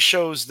these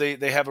shows,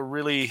 they have a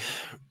really,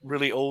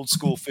 really old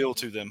school feel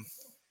to them.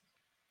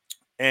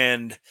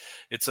 And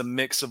it's a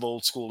mix of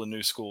old school and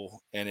new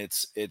school. And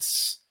it's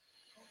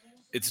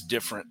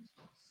different.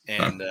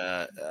 And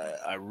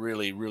I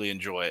really, really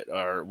enjoy it.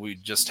 We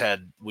just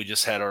had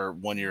our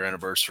 1-year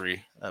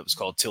anniversary. It was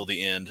called Till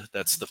the End.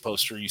 That's the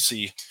poster you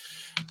see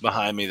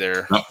behind me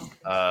there.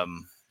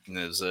 And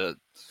it was the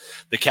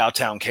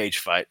Cowtown cage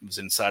fight. It was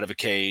inside of a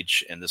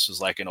cage, and this was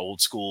like an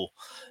old school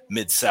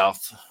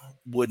Mid-South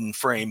wooden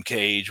frame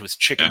cage with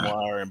chicken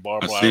wire and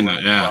barbed wire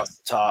across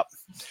the top.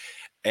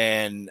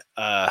 And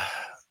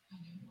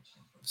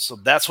so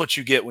that's what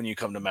you get when you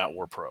come to Mat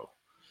War Pro.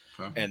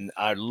 Okay. And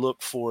I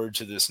look forward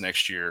to this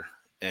next year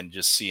and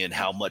just seeing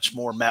how much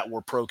more Mat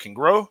War Pro can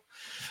grow.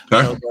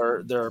 Okay.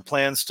 There are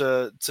plans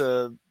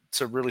to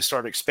really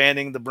start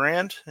expanding the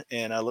brand,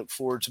 and I look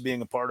forward to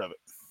being a part of it.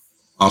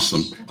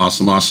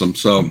 Awesome.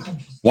 So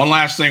one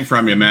last thing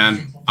from you,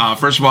 man.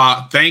 First of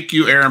all, thank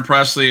you, Aaron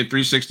Presley at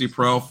 360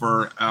 Pro,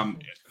 for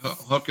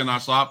hooking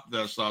us up.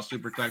 This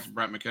Super Tex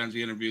Brent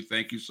McKenzie interview.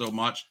 Thank you so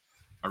much.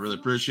 I really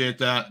appreciate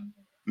that.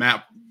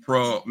 Mat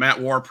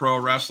War Pro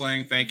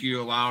Wrestling. Thank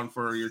you, allowing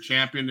for your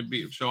champion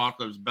to show off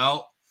his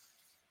belt.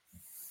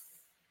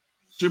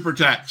 Super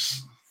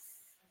Tex,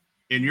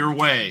 in your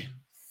way,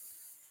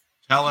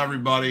 tell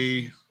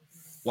everybody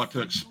what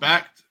to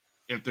expect.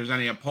 If there's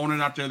any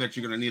opponent out there that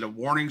you're going to need a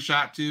warning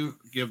shot to,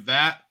 give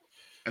that.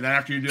 And then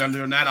after you're done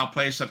doing that, I'll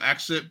play some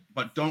exit.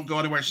 But don't go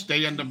anywhere.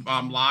 Stay in the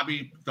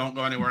lobby. Don't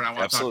go anywhere. And I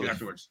want to talk to you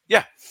afterwards.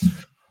 Yeah.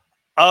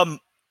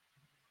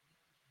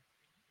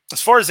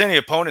 As far as any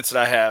opponents that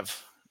I have,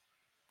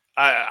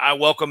 I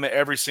welcome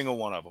every single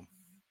one of them.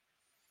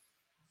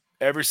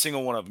 Every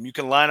single one of them. You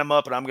can line them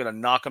up, and I'm going to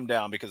knock them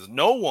down, because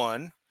no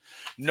one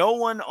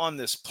on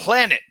this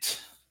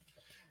planet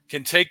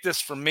can take this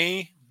from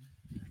me.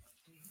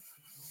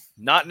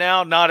 Not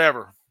now, not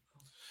ever.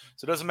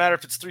 So it doesn't matter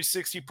if it's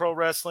 360 Pro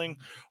Wrestling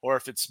or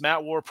if it's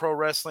Mat War Pro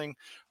Wrestling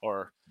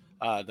or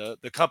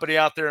the company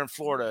out there in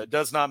Florida. It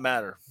does not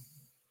matter.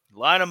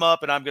 Line them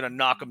up, and I'm going to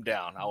knock them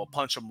down. I will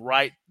punch them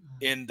right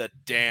in the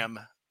damn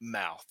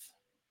mouth.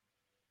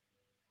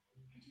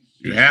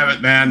 You have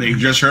it, man. You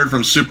just heard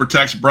from Super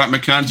Tex Brent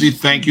McKenzie.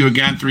 Thank you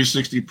again,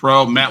 360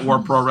 Pro, Mat War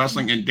Pro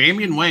Wrestling, and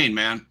Damian Wayne,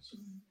 man.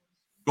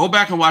 Go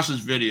back and watch this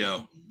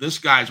video. This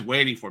guy's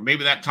waiting for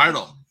maybe that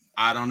title.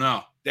 I don't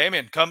know.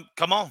 Damien, come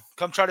on.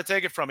 Come try to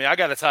take it from me. I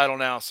got a title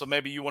now, so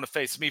maybe you want to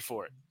face me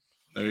for it.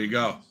 There you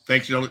go.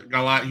 Thanks. You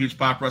got a lot of Huge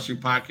Pop Wrestling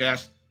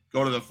Podcast.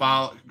 Go to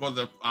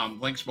the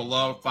links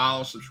below.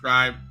 Follow,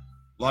 subscribe.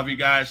 Love you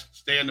guys.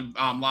 Stay in the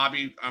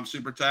lobby. I'm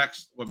Super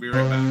Tex. We'll be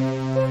right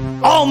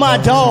back. All my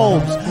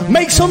dogs,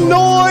 make some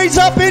noise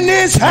up in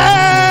this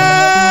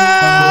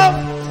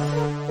house.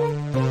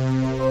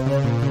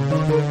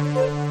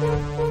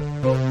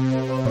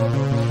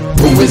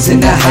 Who is in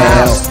the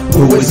house?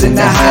 Who is in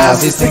the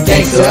house? It's the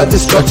gangster of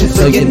destruction,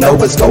 so you know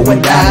what's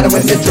going down. And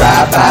when the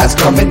drive-by's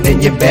coming,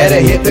 then you better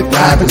hit the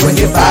grind. Cause when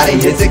your body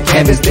hits a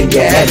canvas, then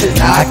your head is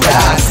knocked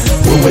out.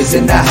 Who is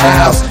in the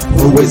house?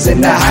 Who is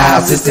in the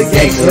house? It's the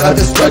gangster of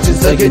destruction,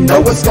 so you know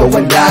what's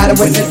going down. And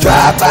when the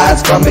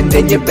drive-by's coming,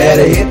 then you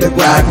better hit the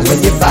grind. Cause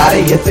when your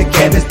body hits a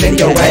canvas, then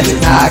your head is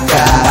knocked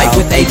out. Fight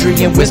with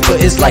Adrian Whisper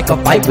is like a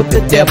fight with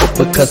the devil,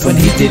 because when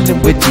he's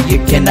dealing with you, you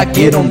cannot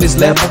get on this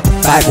level.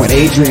 Fight with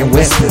Adrian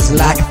Whisper is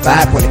like a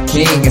fight with a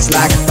king. It's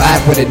like a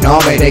fight with an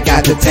army. They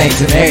got the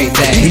tanks and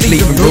everything. He's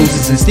leaving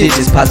bruises and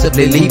stitches,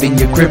 possibly leaving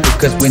you crippled.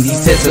 Cause when he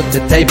sets up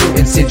the table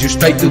and sends you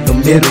straight through the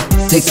middle.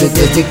 6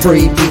 sadistic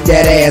free, beat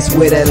that ass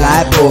with a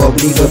light bulb.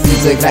 Leave a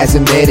piece of glass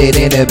embedded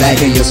in the back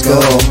of your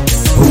skull.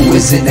 Who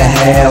is in the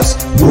house?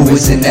 Who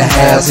is in the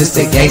house? It's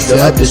the gangster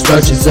of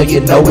destruction, so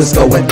you know what's going